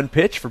 1-1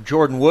 pitch from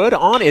Jordan Wood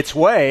on its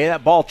way.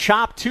 That ball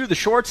chopped to the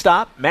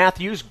shortstop.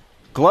 Matthews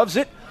gloves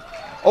it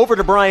over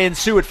to Brian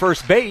Sue at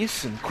first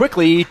base, and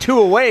quickly 2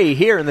 away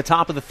here in the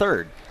top of the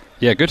third.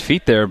 Yeah, good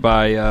feet there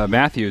by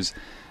Matthews.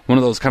 One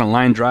of those kind of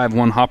line drive,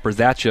 1 hoppers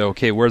at you.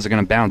 Okay, where's it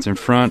going to bounce? In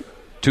front,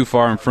 too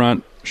far in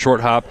front,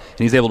 short hop, and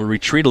he's able to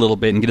retreat a little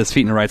bit and get his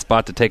feet in the right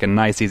spot to take a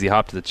nice, easy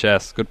hop to the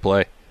chest. Good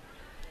play.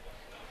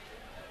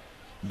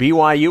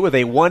 BYU with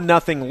a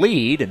 1-0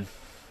 lead and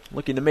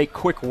looking to make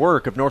quick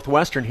work of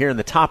Northwestern here in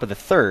the top of the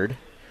third.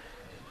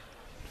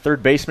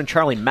 Third baseman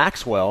Charlie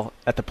Maxwell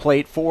at the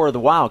plate for the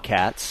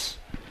Wildcats.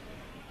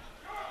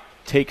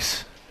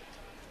 Takes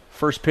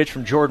first pitch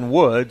from Jordan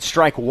Wood,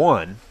 strike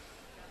one.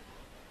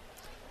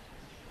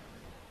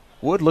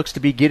 Wood looks to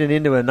be getting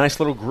into a nice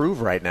little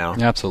groove right now.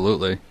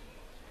 Absolutely.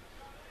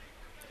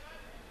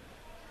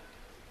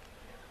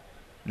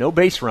 No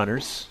base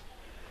runners.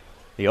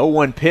 The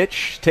 0-1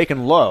 pitch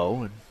taken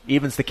low and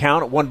evens the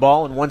count at 1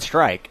 ball and 1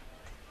 strike.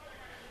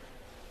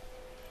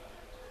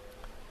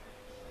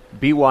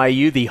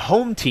 BYU, the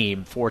home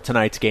team for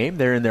tonight's game.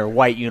 They're in their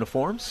white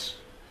uniforms.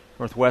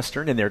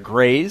 Northwestern in their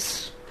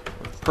grays,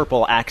 with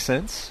purple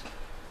accents.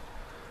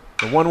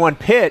 The 1-1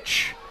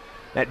 pitch.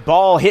 That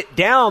ball hit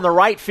down the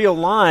right field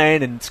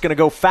line, and it's going to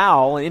go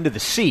foul into the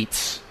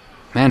seats.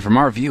 Man, from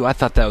our view, I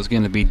thought that was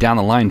going to be down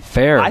the line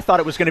fair. I thought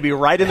it was going to be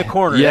right in the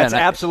corner. Yeah, that's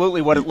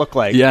absolutely what it looked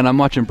like. Yeah, and I'm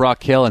watching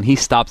Brock Hill, and he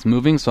stops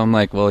moving, so I'm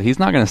like, well, he's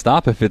not going to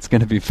stop if it's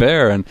going to be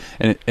fair, and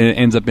it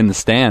ends up in the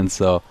stands.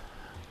 So,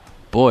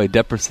 boy,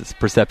 depth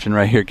perception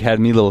right here had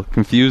me a little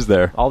confused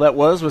there. All that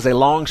was a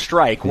long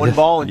strike. 1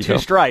 ball and 2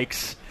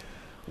 strikes.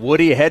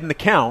 Woody ahead in the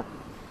count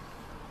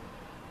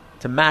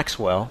to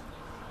Maxwell.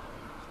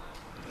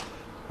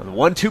 The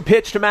 1-2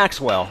 pitch to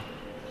Maxwell.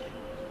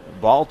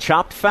 Ball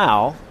chopped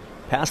foul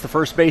past the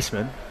first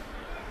baseman.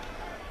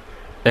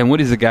 And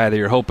Woody's a guy that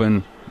you're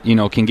hoping,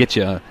 can get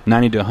you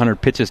 90 to 100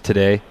 pitches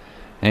today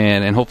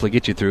and hopefully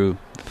get you through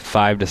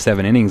 5 to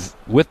 7 innings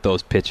with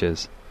those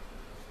pitches.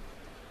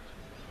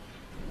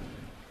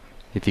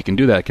 If you can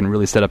do that, it can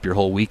really set up your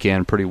whole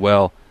weekend pretty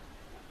well.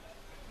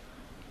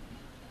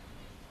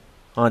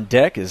 On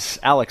deck is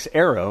Alex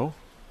Arrow.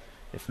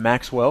 If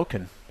Maxwell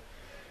can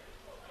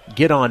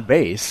get on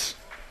base.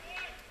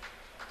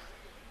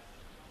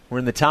 We're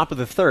in the top of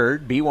the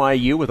third.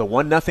 BYU with a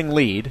 1-0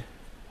 lead.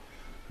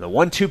 The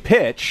 1-2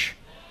 pitch,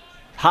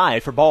 high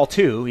for ball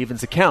 2,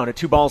 evens the count at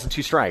 2 balls and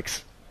 2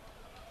 strikes.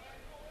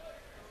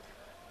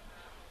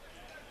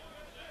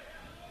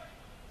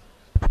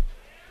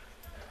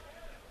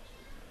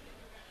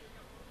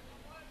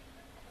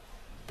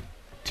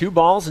 Two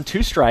balls and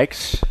 2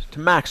 strikes to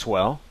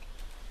Maxwell,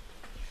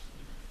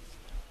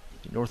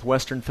 the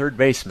Northwestern third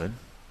baseman.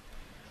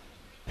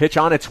 Pitch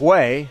on its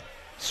way,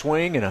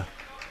 swing and a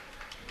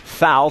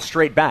foul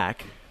straight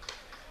back.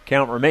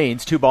 Count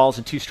remains 2 balls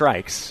and 2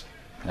 strikes.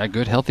 A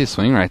good healthy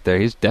swing right there.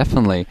 He's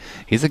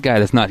a guy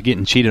that's not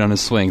getting cheated on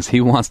his swings.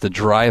 He wants to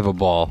drive a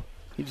ball.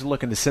 He was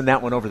looking to send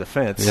that one over the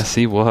fence. Yes,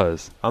 he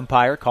was.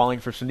 Umpire calling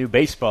for some new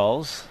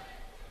baseballs.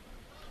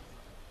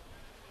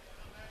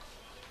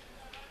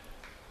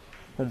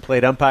 Home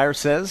plate umpire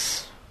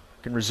says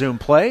can resume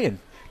play, and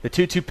the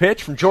 2-2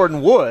 pitch from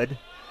Jordan Wood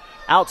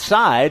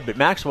outside, but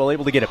Maxwell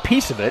able to get a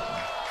piece of it,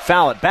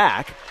 foul it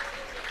back.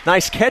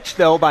 Nice catch,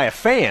 though, by a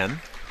fan.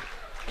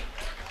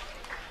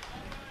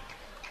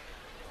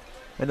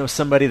 I know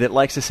somebody that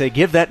likes to say,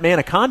 give that man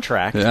a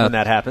contract when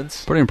that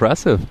happens. Pretty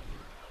impressive.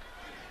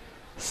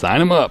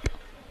 Sign him up.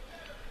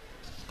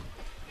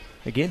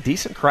 Again,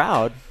 decent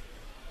crowd.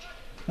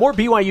 More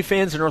BYU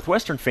fans than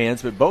Northwestern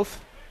fans, but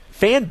both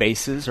fan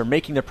bases are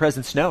making their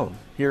presence known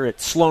here at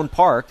Sloan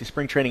Park, the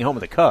spring training home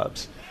of the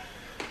Cubs.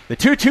 The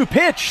 2-2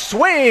 pitch,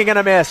 swing and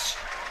a miss.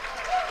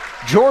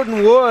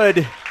 Jordan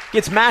Wood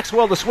gets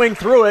Maxwell to swing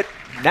through it.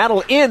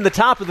 That'll end the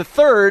top of the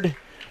third.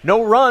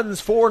 No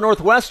runs for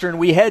Northwestern.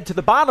 We head to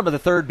the bottom of the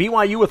third.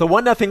 BYU with a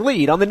 1-0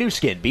 lead on the new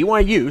skin,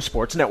 BYU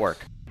Sports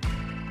Network.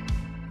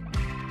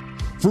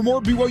 For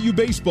more BYU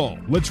baseball,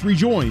 let's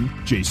rejoin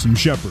Jason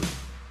Shepard.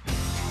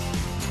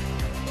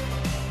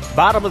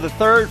 Bottom of the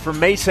third from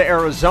Mesa,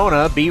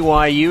 Arizona.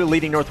 BYU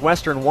leading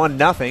Northwestern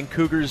 1-0.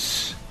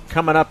 Cougars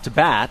coming up to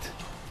bat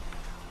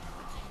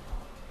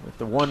with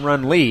the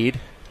 1-run lead.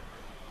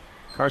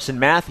 Carson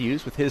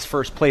Matthews with his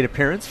first plate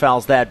appearance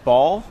fouls that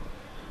ball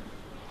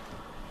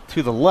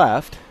to the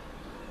left.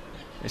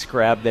 Nice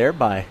grab there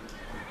by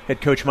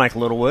head coach Mike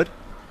Littlewood.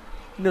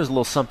 He knows a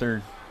little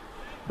something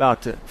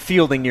about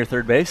fielding near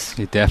third base.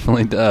 He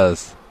definitely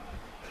does.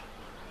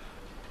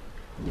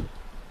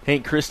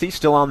 Hank Christie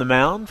still on the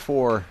mound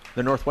for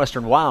the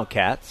Northwestern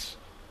Wildcats.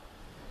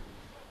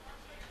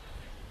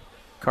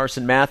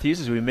 Carson Matthews,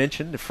 as we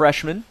mentioned, the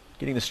freshman,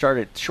 getting the start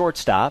at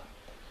shortstop.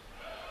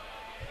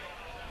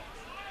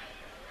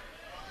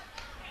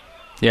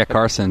 Yeah,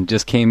 Carson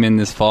just came in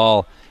this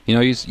fall. You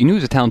knew he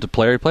was a talented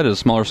player. He played at a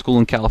smaller school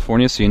in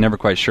California, so you're never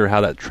quite sure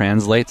how that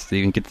translates to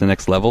even get to the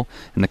next level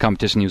in the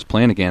competition he was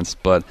playing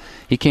against. But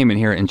he came in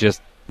here and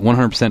just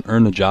 100%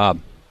 earned the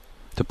job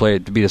to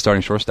be the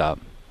starting shortstop.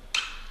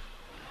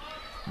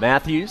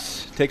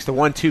 Matthews takes the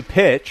 1-2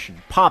 pitch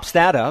and pops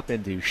that up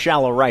into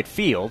shallow right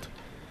field.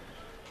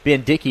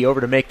 Ben Dickey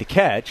over to make the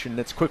catch, and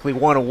that's quickly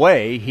one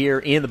away here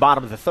in the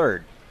bottom of the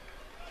third.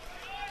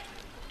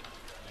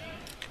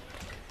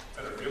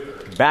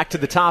 Back to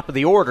the top of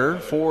the order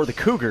for the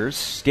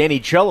Cougars. Danny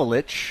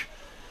Jelilich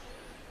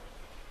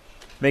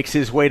makes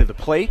his way to the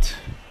plate.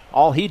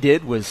 All he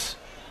did was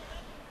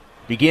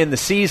begin the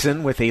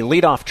season with a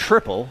leadoff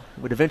triple,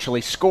 would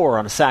eventually score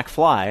on a sac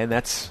fly, and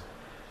that's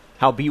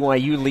how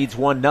BYU leads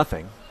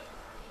 1-0.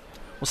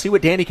 We'll see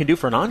what Danny can do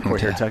for an encore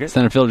here, Tuckett.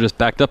 Center fielder just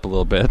backed up a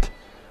little bit.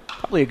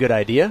 Probably a good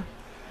idea.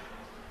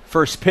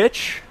 First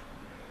pitch,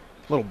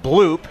 little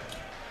bloop.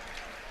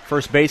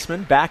 First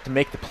baseman back to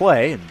make the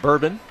play, and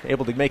Bourbon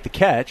able to make the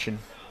catch, and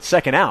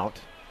second out.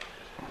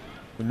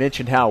 We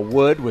mentioned how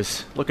Wood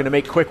was looking to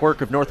make quick work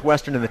of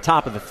Northwestern in the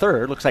top of the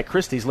third. Looks like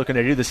Christie's looking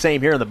to do the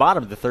same here in the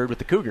bottom of the third with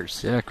the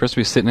Cougars. Yeah,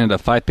 Christie's sitting at a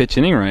 5-pitch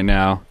inning right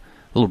now.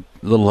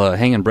 Little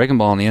hanging breaking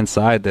ball on the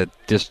inside that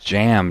just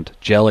jammed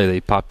Jelly.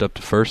 They popped up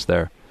to first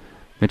there.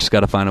 Mitch has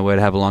got to find a way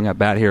to have a long at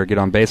bat here, get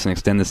on base, and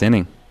extend this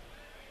inning.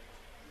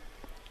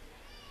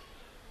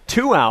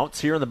 2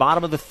 outs here in the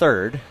bottom of the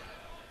third.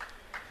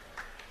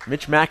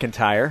 Mitch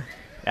McIntyre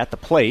at the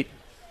plate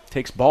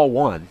takes ball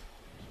 1.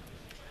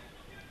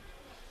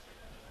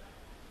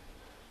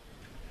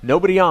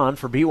 Nobody on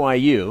for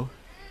BYU.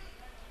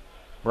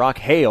 Brock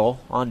Hale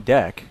on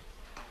deck.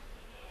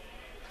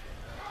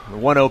 The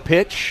 1-0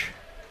 pitch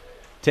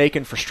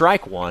taken for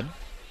strike 1.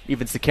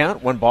 Evens the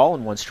count, 1 ball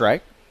and 1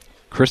 strike.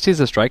 Christie's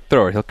a strike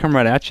thrower. He'll come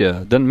right at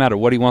you. Doesn't matter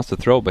what he wants to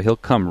throw, but he'll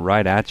come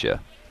right at you.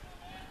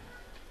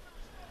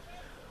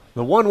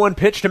 The 1-1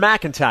 pitch to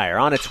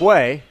McIntyre on its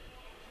way.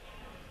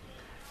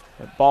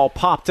 That ball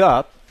popped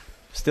up,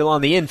 still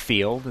on the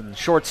infield, and the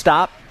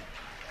shortstop,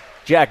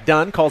 Jack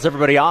Dunn, calls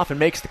everybody off and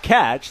makes the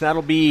catch.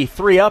 That'll be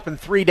 3 up and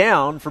 3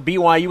 down for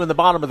BYU in the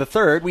bottom of the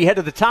third. We head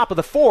to the top of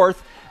the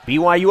fourth.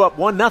 BYU up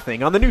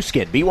 1-0 on the new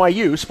skin,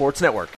 BYU Sports Network.